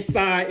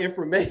inside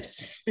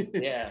information.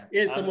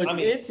 And so much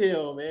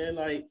intel, man.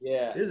 Like,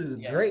 this is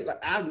great.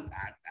 Like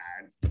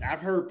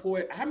I've heard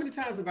Poison. How many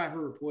times have I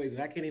heard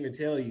Poison? I can't even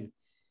tell you.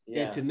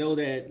 And to know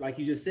that, like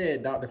you just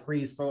said, Dr.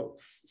 Freeze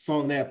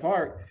sung that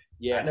part.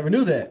 I never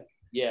knew that.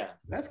 Yeah.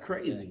 That's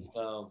crazy.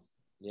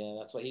 Yeah,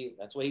 that's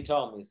what he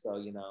told me. So,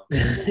 you know,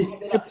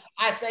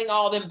 I sang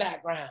all them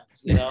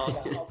backgrounds, you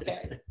know.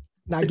 Okay.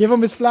 Now give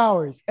him his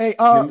flowers. Hey,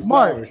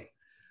 Mark.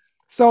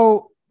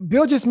 So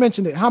Bill just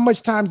mentioned it. How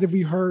much times have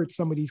we heard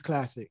some of these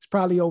classics?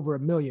 Probably over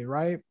 1 million,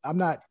 right? I'm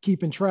not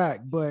keeping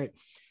track, but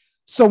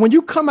so when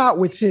you come out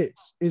with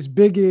hits as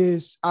big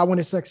as "I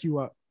Want to Sex You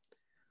Up,"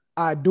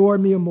 "I Adore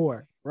Me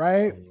More,"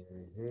 right?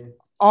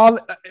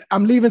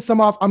 I'm leaving some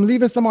off. I'm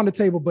leaving some on the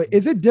table. But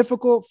is it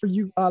difficult for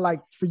you,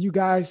 for you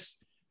guys,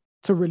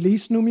 to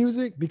release new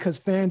music because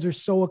fans are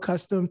so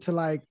accustomed to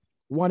like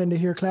wanting to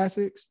hear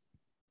classics?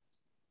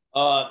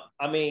 I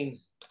mean,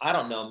 I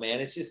don't know, man.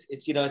 It's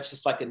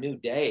just like a new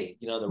day.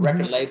 You know, the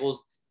record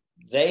labels,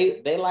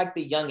 they like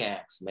the young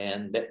acts,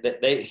 man.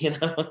 They you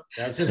know,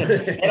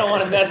 they don't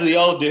want to mess with the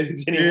old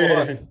dudes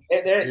anymore.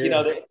 You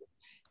know,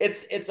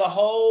 it's a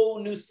whole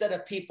new set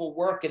of people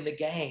working the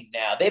game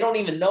now. They don't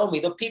even know me.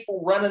 The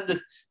people running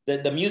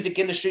the music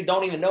industry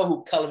don't even know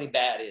who Color Me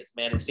Bad is,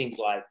 man. It seems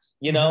like.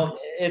 You know,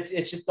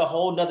 it's just a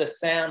whole nother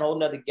sound, whole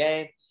nother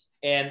game,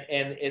 and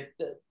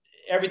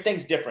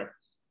everything's different.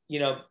 You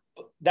know,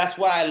 that's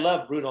why I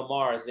love Bruno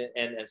Mars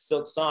and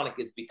Silk Sonic,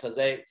 is because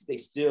they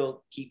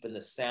still keeping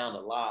the sound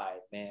alive,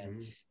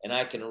 man. And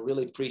I can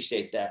really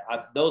appreciate that.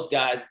 Those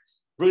guys,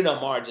 Bruno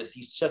Mars,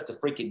 he's just a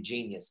freaking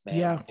genius,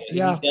 man. He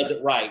does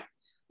it right,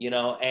 you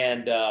know,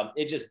 and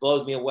it just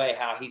blows me away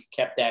how he's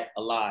kept that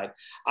alive.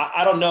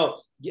 I don't know.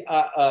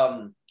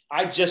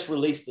 I just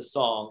released the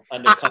song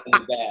under Color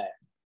Me Bad.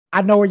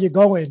 I know where you're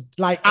going.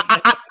 Like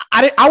I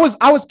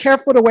was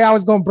careful the way I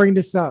was going to bring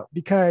this up,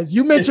 because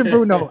you mentioned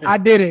Bruno. I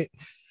did it,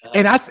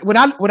 and when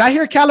I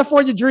hear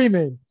California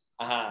Dreaming,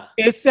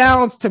 it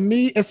sounds to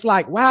me, it's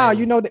like, wow,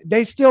 you know,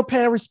 they still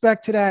paying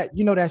respect to that,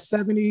 you know, that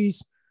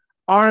 70s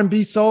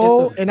R&B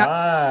soul, and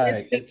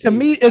to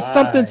me, it's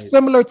something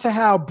similar to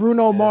how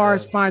Bruno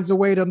Mars finds a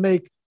way to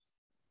make,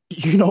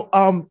 you know,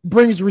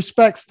 brings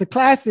respects to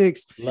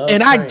classics.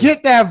 I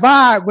get that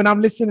vibe when I'm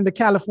listening to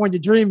California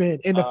Dreaming.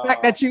 And the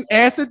fact that you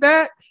answered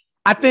that,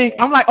 I think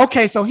I'm like,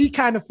 okay, so he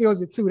kind of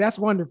feels it too. That's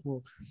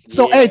wonderful.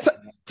 So, hey,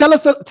 tell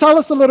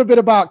us a little bit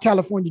about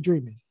California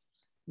Dreaming.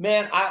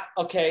 Man,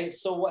 okay.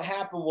 So what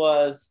happened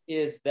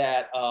is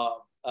that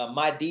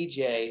my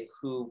DJ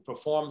who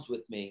performs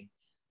with me,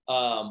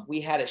 we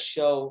had a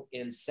show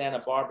in Santa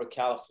Barbara,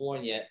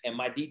 California, and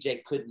my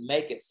DJ couldn't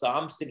make it. So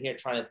I'm sitting here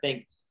trying to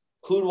think,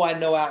 who do I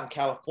know out in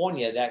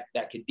California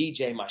that could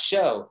DJ my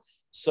show?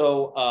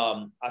 So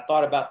I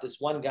thought about this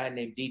one guy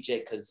named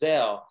DJ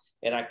Cazell,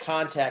 and I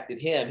contacted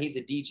him. He's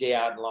a DJ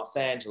out in Los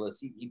Angeles.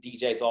 He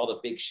DJs all the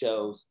big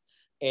shows.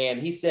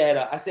 And he said,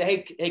 I said,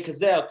 hey,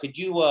 Cazell, could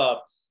you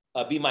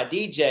be my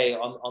DJ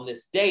on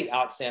this date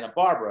out Santa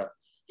Barbara?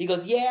 He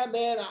goes, yeah,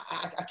 man,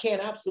 I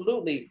can,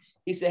 absolutely.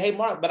 He said, hey,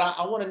 Mark, but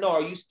I want to know,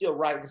 are you still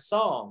writing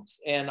songs?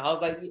 And I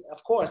was like,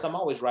 of course, I'm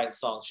always writing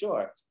songs,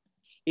 sure.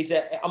 He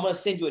said, I'm going to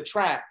send you a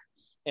track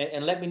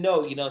and let me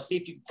know, see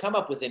if you can come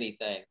up with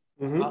anything.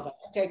 Mm-hmm. I was like,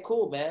 okay,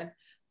 cool, man.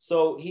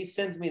 So he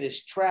sends me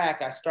this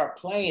track. I start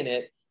playing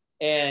it.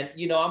 And,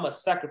 I'm a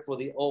sucker for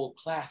the old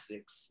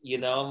classics,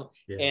 yeah.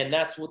 And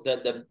that's what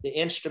the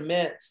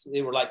instruments,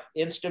 they were like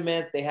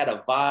instruments. They had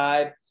a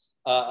vibe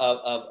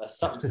of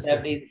something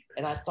 70s.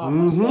 And I thought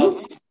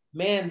myself,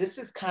 man, this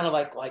is kind of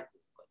like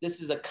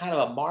this is a kind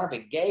of a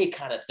Marvin Gaye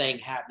kind of thing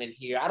happening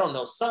here. I don't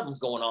know, something's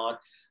going on.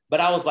 But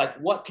I was like,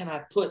 what can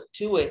I put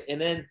to it? And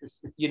then,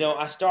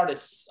 I started,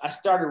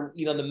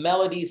 the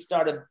melodies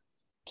started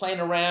playing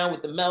around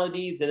with the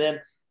melodies. And then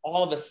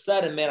all of a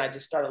sudden, man, I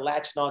just started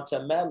latching onto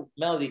a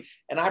melody.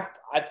 And I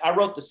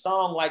wrote the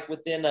song like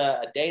within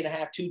a day and a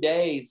half, 2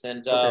 days.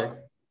 And,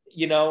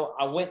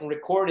 I went and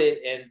recorded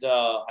and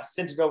I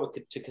sent it over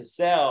to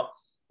Cazell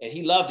and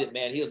he loved it,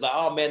 man. He was like,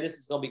 oh man, this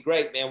is going to be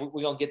great, man.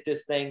 We're going to get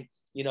this thing,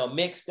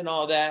 mixed and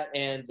all that.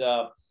 And,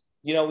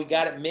 we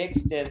got it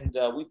mixed and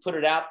we put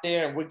it out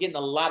there and we're getting a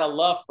lot of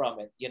love from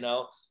it,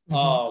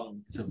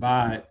 It's a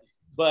vibe.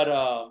 But,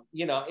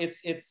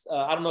 it's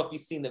I don't know if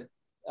you've seen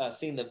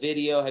the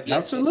video. Have you?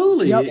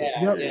 Absolutely.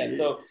 Yeah.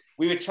 So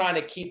we were trying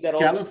to keep that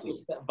old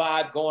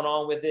vibe going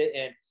on with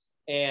it.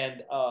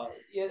 And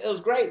it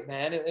was great,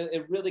 man.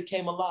 It really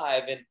came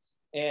alive.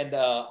 And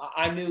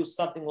I knew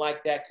something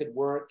like that could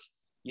work,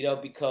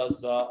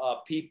 because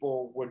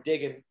people were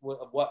digging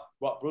what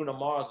Bruno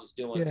Mars was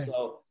doing. Yeah.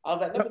 So I was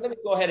like, let me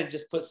go ahead and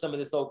just put some of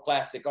this old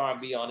classic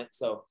R&B on it.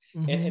 So,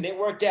 and it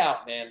worked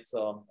out, man.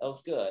 So that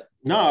was good.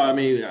 No, I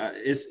mean,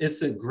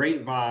 it's a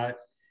great vibe.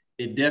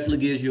 It definitely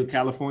gives you a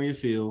California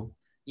feel.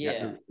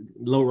 Yeah.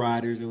 Low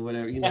riders or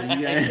whatever,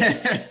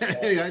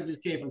 I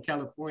just came from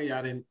California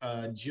out in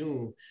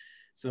June.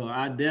 So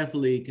I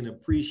definitely can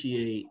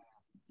appreciate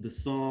the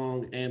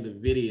song and the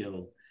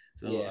video.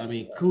 So, I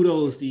mean,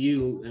 kudos to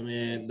you. I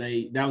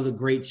mean, that was a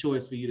great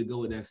choice for you to go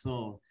with that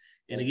song.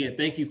 And again,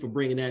 thank you for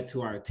bringing that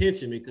to our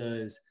attention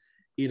because,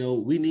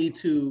 we need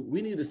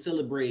to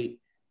celebrate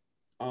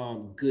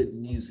good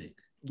music.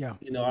 Yeah.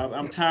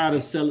 I'm tired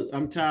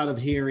of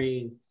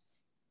hearing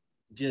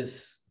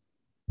just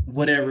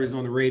whatever is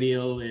on the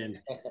radio and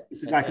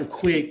it's like a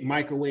quick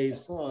microwave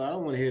song. I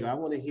don't want to hear that. I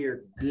want to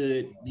hear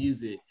good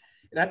music.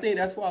 And I think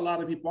that's why a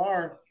lot of people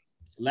are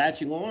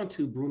latching on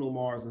to Bruno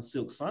Mars and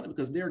Silk Sonic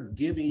because they're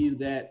giving you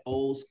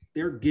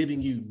they're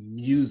giving you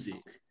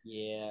music.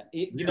 Yeah.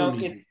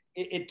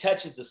 It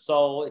touches the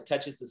soul. It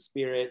touches the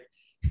spirit.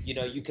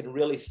 You can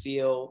really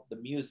feel the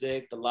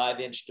music, the live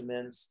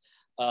instruments.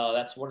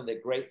 That's one of the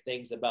great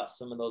things about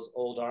some of those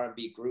old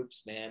R&B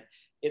groups, man.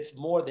 It's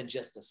more than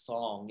just a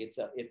song.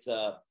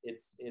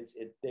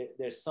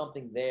 There's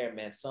something there,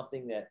 man.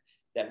 Something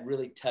that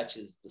really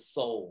touches the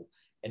soul.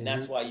 And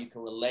that's why you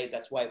can relate.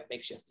 That's why it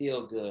makes you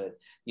feel good.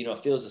 It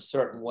feels a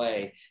certain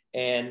way.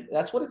 And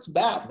that's what it's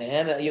about,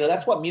 man.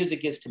 That's what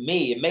music is to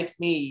me. It makes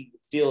me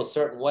feel a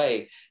certain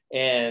way.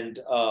 And,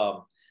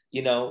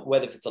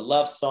 whether if it's a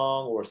love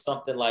song or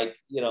something like,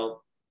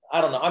 I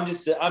don't know. I'm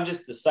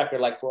just a sucker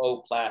like for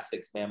old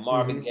classics, man.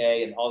 Marvin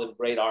Gaye and all the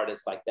great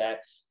artists like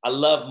that. I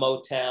love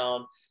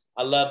Motown.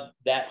 I love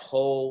that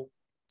whole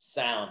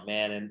sound,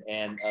 man.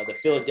 And the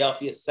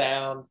Philadelphia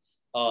sound.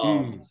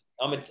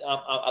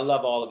 I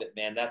love all of it,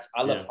 man.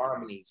 I love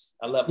harmonies.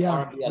 I love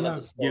R&B. I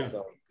love the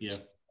soul. Yeah.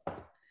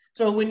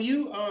 So when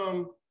you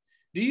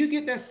do you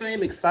get that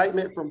same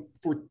excitement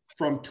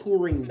from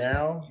touring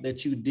now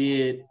that you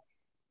did,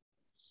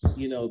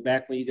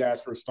 back when you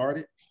guys first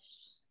started?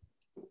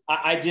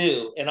 I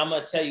do, and I'm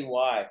gonna tell you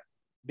why.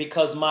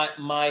 Because my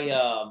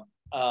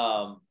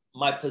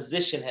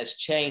position has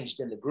changed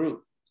in the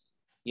group.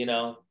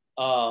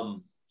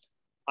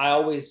 I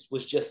always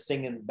was just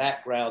singing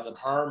backgrounds and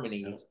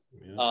harmonies.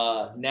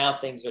 Yeah. Now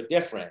things are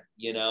different,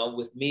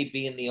 with me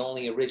being the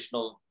only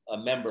original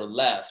member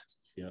left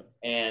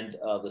and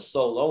the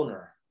sole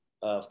owner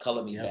of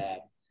Color Me Bad.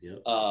 Yeah.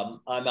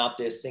 I'm out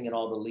there singing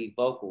all the lead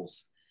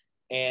vocals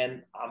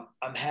and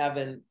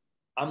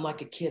I'm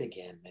like a kid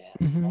again,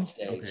 man, on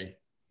stage, okay.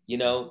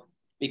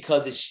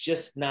 Because it's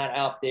just not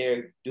out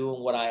there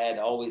doing what I had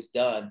always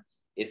done.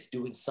 It's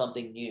doing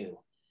something new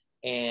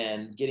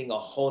and getting a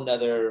whole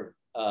nother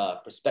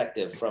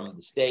perspective from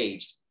the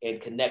stage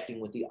and connecting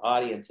with the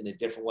audience in a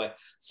different way.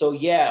 So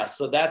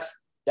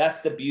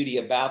that's the beauty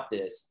about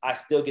this. I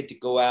still get to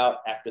go out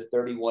after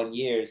 31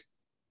 years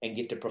and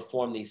get to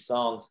perform these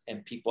songs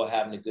and people are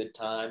having a good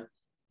time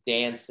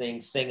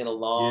dancing, singing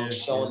along,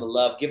 showing the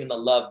love, giving the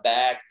love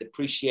back, the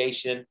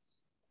appreciation.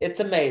 It's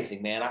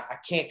amazing, man. I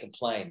can't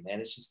complain, man.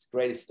 It's just the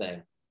greatest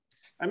thing.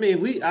 I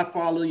mean, I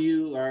follow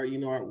you, or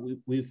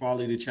we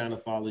follow, the channel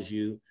follows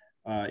you,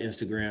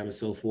 Instagram and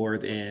so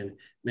forth. And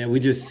man,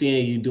 we're just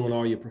seeing you doing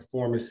all your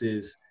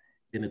performances,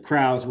 and the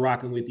crowd's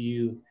rocking with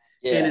you.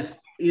 Yeah. And it's,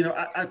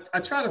 I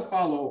try to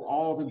follow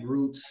all the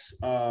groups,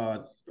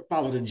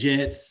 follow the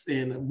Jets,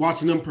 and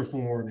watching them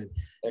perform, and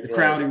the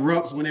crowd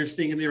erupts when they're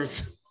singing their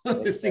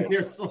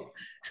song.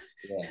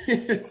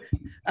 Yeah.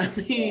 I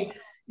mean,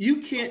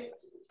 you can't.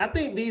 I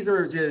think these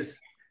are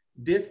just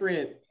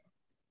different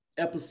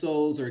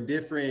episodes or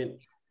different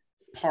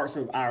parts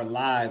of our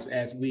lives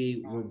as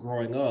we were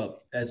growing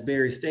up. As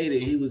Barry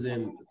stated, he was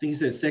in, I think you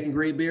said second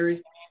grade,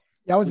 Barry?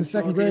 Yeah, I was in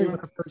second grade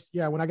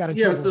when I got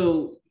into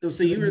so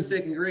you were in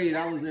second grade,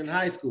 I was in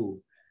high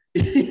school.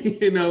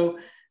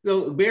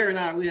 So Barry and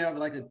I, we have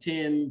like a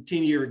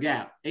 10-year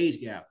age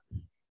gap.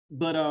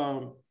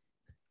 But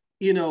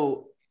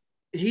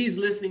he's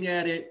listening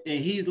at it and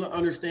he's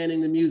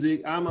understanding the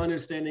music. I'm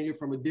understanding it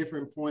from a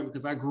different point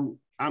because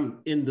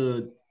I'm in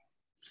the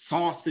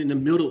sauce in the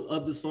middle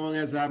of the song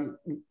as I'm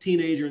a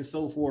teenager and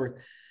so forth.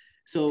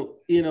 So,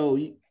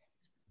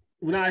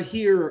 when I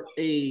hear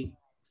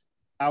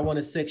I want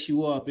to sex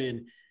you up,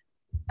 and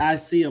I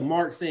see a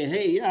Mark saying,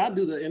 hey, yeah, I'll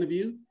do the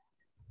interview.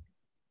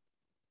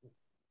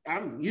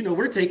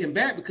 We're taken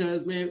back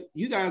because, man,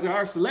 you guys are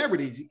our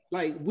celebrities.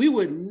 Like, we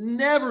would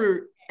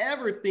never,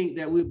 ever think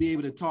that we'd be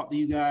able to talk to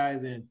you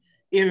guys and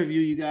interview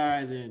you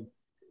guys and,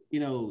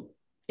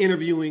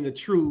 interviewing a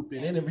troupe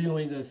and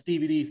interviewing a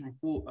Stevie D from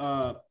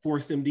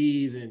Force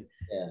MDs. And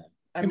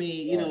I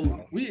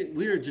mean,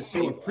 we're just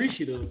so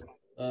appreciative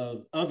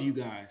of you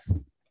guys.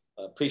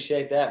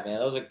 Appreciate that, man.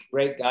 Those are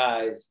great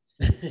guys.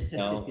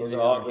 Those are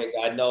all great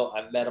guys. I know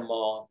I've met them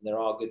all. They're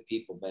all good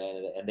people,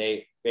 man. And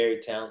they very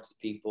talented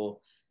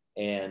people.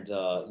 And,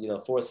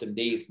 Force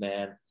MDs,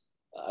 man,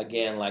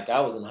 again, like I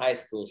was in high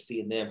school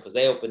seeing them because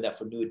they opened up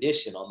for New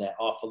Edition on that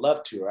All for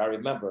Love tour, I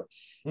remember.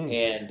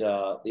 And,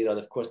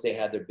 of course, they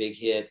had their big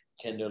hit,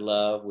 Tender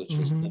Love, which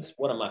was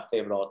one of my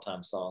favorite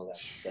all-time songs, I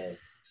should say.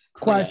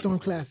 Quiet Storm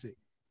classic.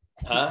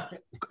 Huh?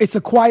 It's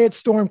a Quiet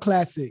Storm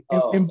classic.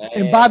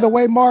 And by the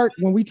way, Mark,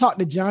 when we talked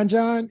to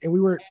John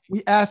and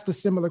we asked a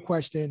similar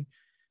question,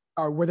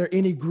 were there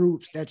any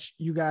groups that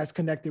you guys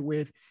connected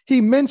with? He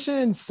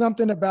mentioned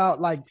something about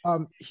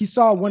he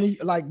saw one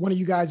of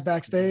you guys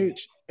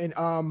backstage, and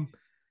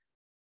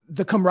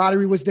the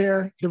camaraderie was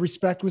there, the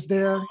respect was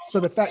there. So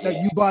the fact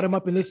that you brought him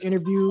up in this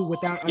interview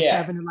without us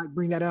having to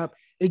bring that up,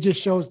 it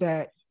just shows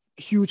that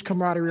huge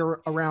camaraderie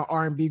around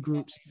R&B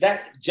groups.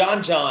 That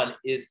John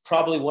is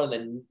probably one of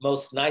the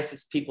most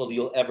nicest people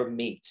you'll ever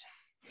meet.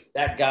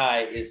 That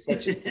guy is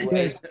such a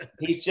great,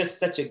 he's just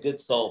such a good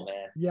soul,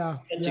 man. Yeah.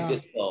 Such a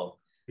good soul.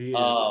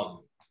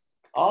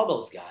 All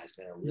those guys,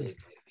 man, are really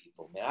great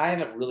people, man. I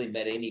haven't really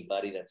met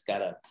anybody that's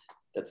got a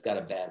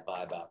bad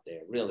vibe out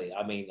there, really.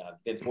 I mean,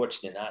 I've been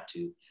fortunate not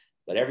to,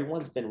 but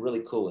everyone's been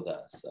really cool with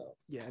us. So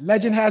yeah,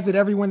 legend has it,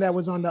 everyone that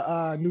was on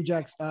the New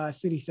Jack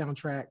City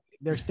soundtrack,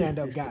 they're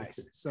stand-up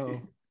guys.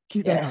 So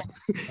keep that up.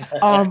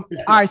 All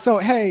right, so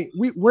hey,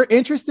 we're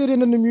interested in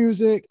the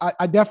music.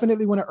 I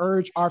definitely want to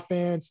urge our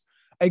fans,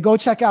 hey, go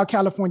check out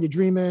California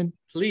Dreamin'.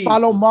 Please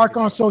follow Mark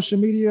on social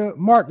media.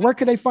 Mark, where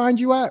can they find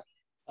you at?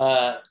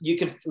 You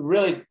can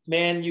really,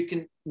 man, you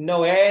can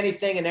know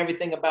anything and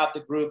everything about the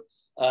group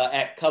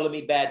at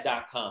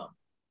colormebad.com.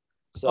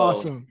 So,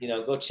 awesome.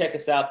 Go check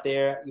us out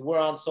there. We're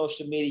on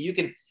social media. You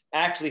can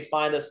actually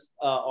find us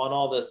on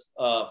all this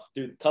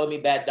through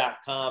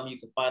colormebad.com. You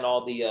can find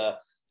all the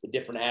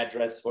different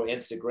address for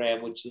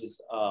Instagram, which is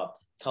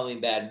Color Me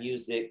Bad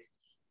Music.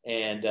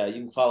 And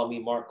you can follow me,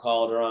 Mark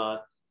Calderon,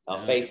 on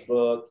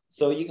Facebook.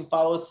 So you can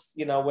follow us,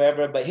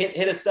 wherever, but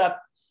hit us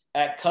up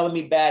at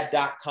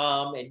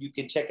colormebad.com, and you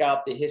can check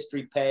out the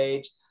history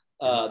page,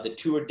 the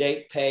tour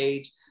date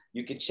page.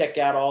 You can check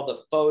out all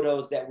the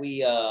photos that we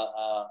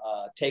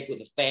take with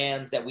the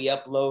fans that we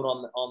upload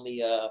on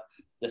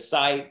the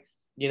site.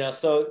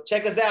 So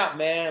check us out,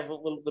 man.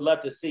 We'd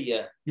love to see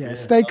you. Yeah,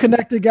 stay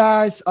connected,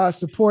 guys.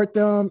 Support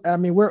them. I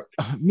mean,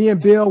 me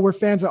and Bill, we're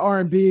fans of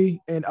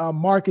R&B, and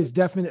Mark is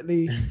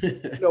definitely,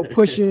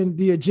 pushing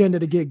the agenda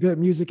to get good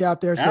music out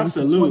there. So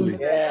absolutely,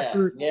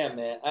 yeah,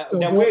 man.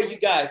 Now, where are you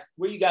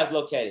guys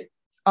located?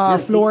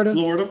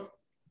 Florida.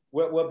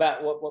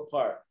 What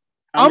part?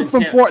 I'm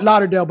from Tampa. Fort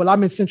Lauderdale, but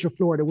I'm in Central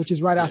Florida, which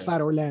is right outside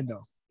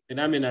Orlando.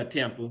 And I'm in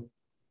Tampa.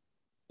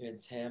 You're in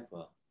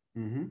Tampa.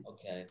 Mm-hmm.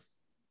 Okay.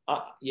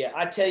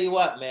 I tell you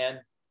what,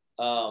 man.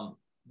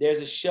 There's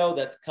a show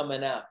that's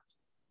coming up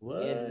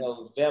in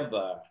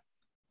November.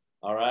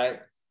 All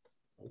right.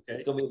 Okay.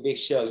 It's gonna be a big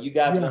show. You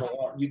guys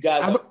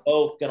are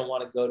both gonna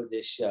want to go to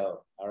this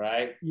show. All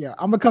right. Yeah,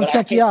 I'm gonna come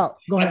check you out.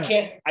 Go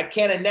ahead. I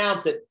can't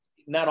announce it,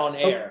 not on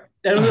air.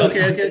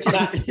 Okay.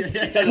 Because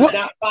it's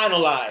not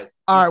finalized.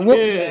 All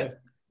right.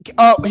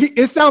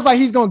 It sounds like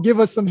he's gonna give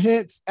us some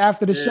hints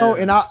after the show,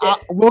 and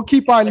we'll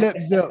keep our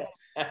lips zipped.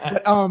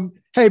 But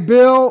hey,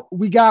 Bill,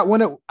 we got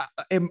one of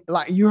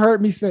like you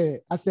heard me say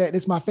it. I said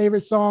it's my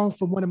favorite song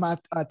from one of my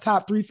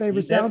top 3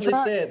 favorite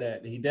soundtracks. Said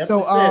that. He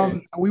definitely said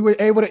it. We were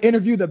able to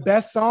interview the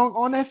best song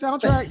on that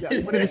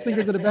soundtrack. One of the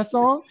singers of the best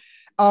song.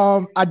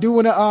 I do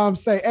want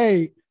to say,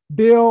 hey,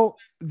 Bill,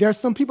 there's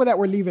some people that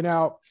we're leaving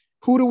out.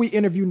 Who do we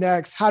interview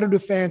next? How do the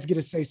fans get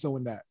a say so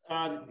in that?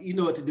 You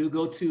know what to do.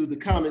 Go to the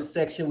comment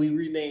section. We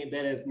renamed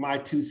that as My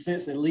 2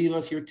 Cents and leave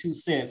us your 2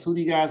 cents. Who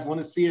do you guys want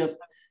to see us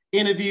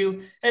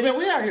interview? Hey, man,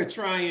 we're out here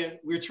trying.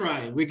 We're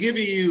trying. We're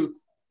giving you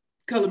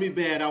Color Me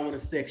Bad, I Want to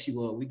Sex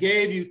You Up. We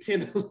gave you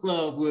Tender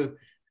Love with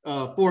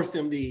Force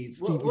Them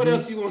Needs. What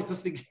else you want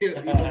us to give?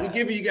 You know, we're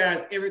giving you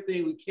guys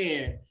everything we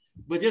can,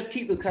 but just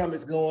keep the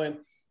comments going.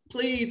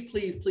 Please,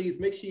 please, please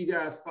make sure you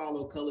guys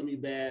follow Color Me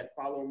Bad,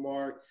 follow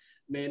Mark.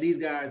 Man, these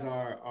guys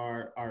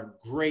are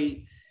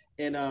great.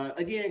 And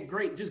again,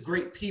 just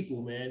great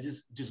people, man.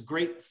 Just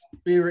great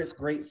spirits,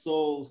 great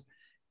souls.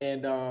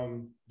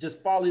 And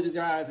just follow the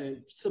guys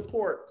and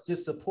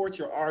support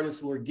your artists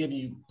who are giving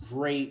you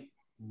great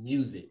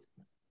music.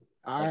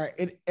 All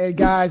right. And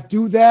guys,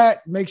 do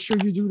that. Make sure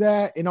you do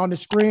that. And on the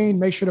screen,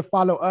 make sure to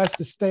follow us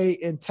to stay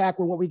intact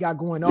with what we got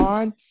going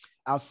on.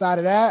 Outside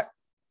of that,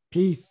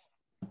 peace.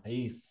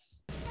 Peace.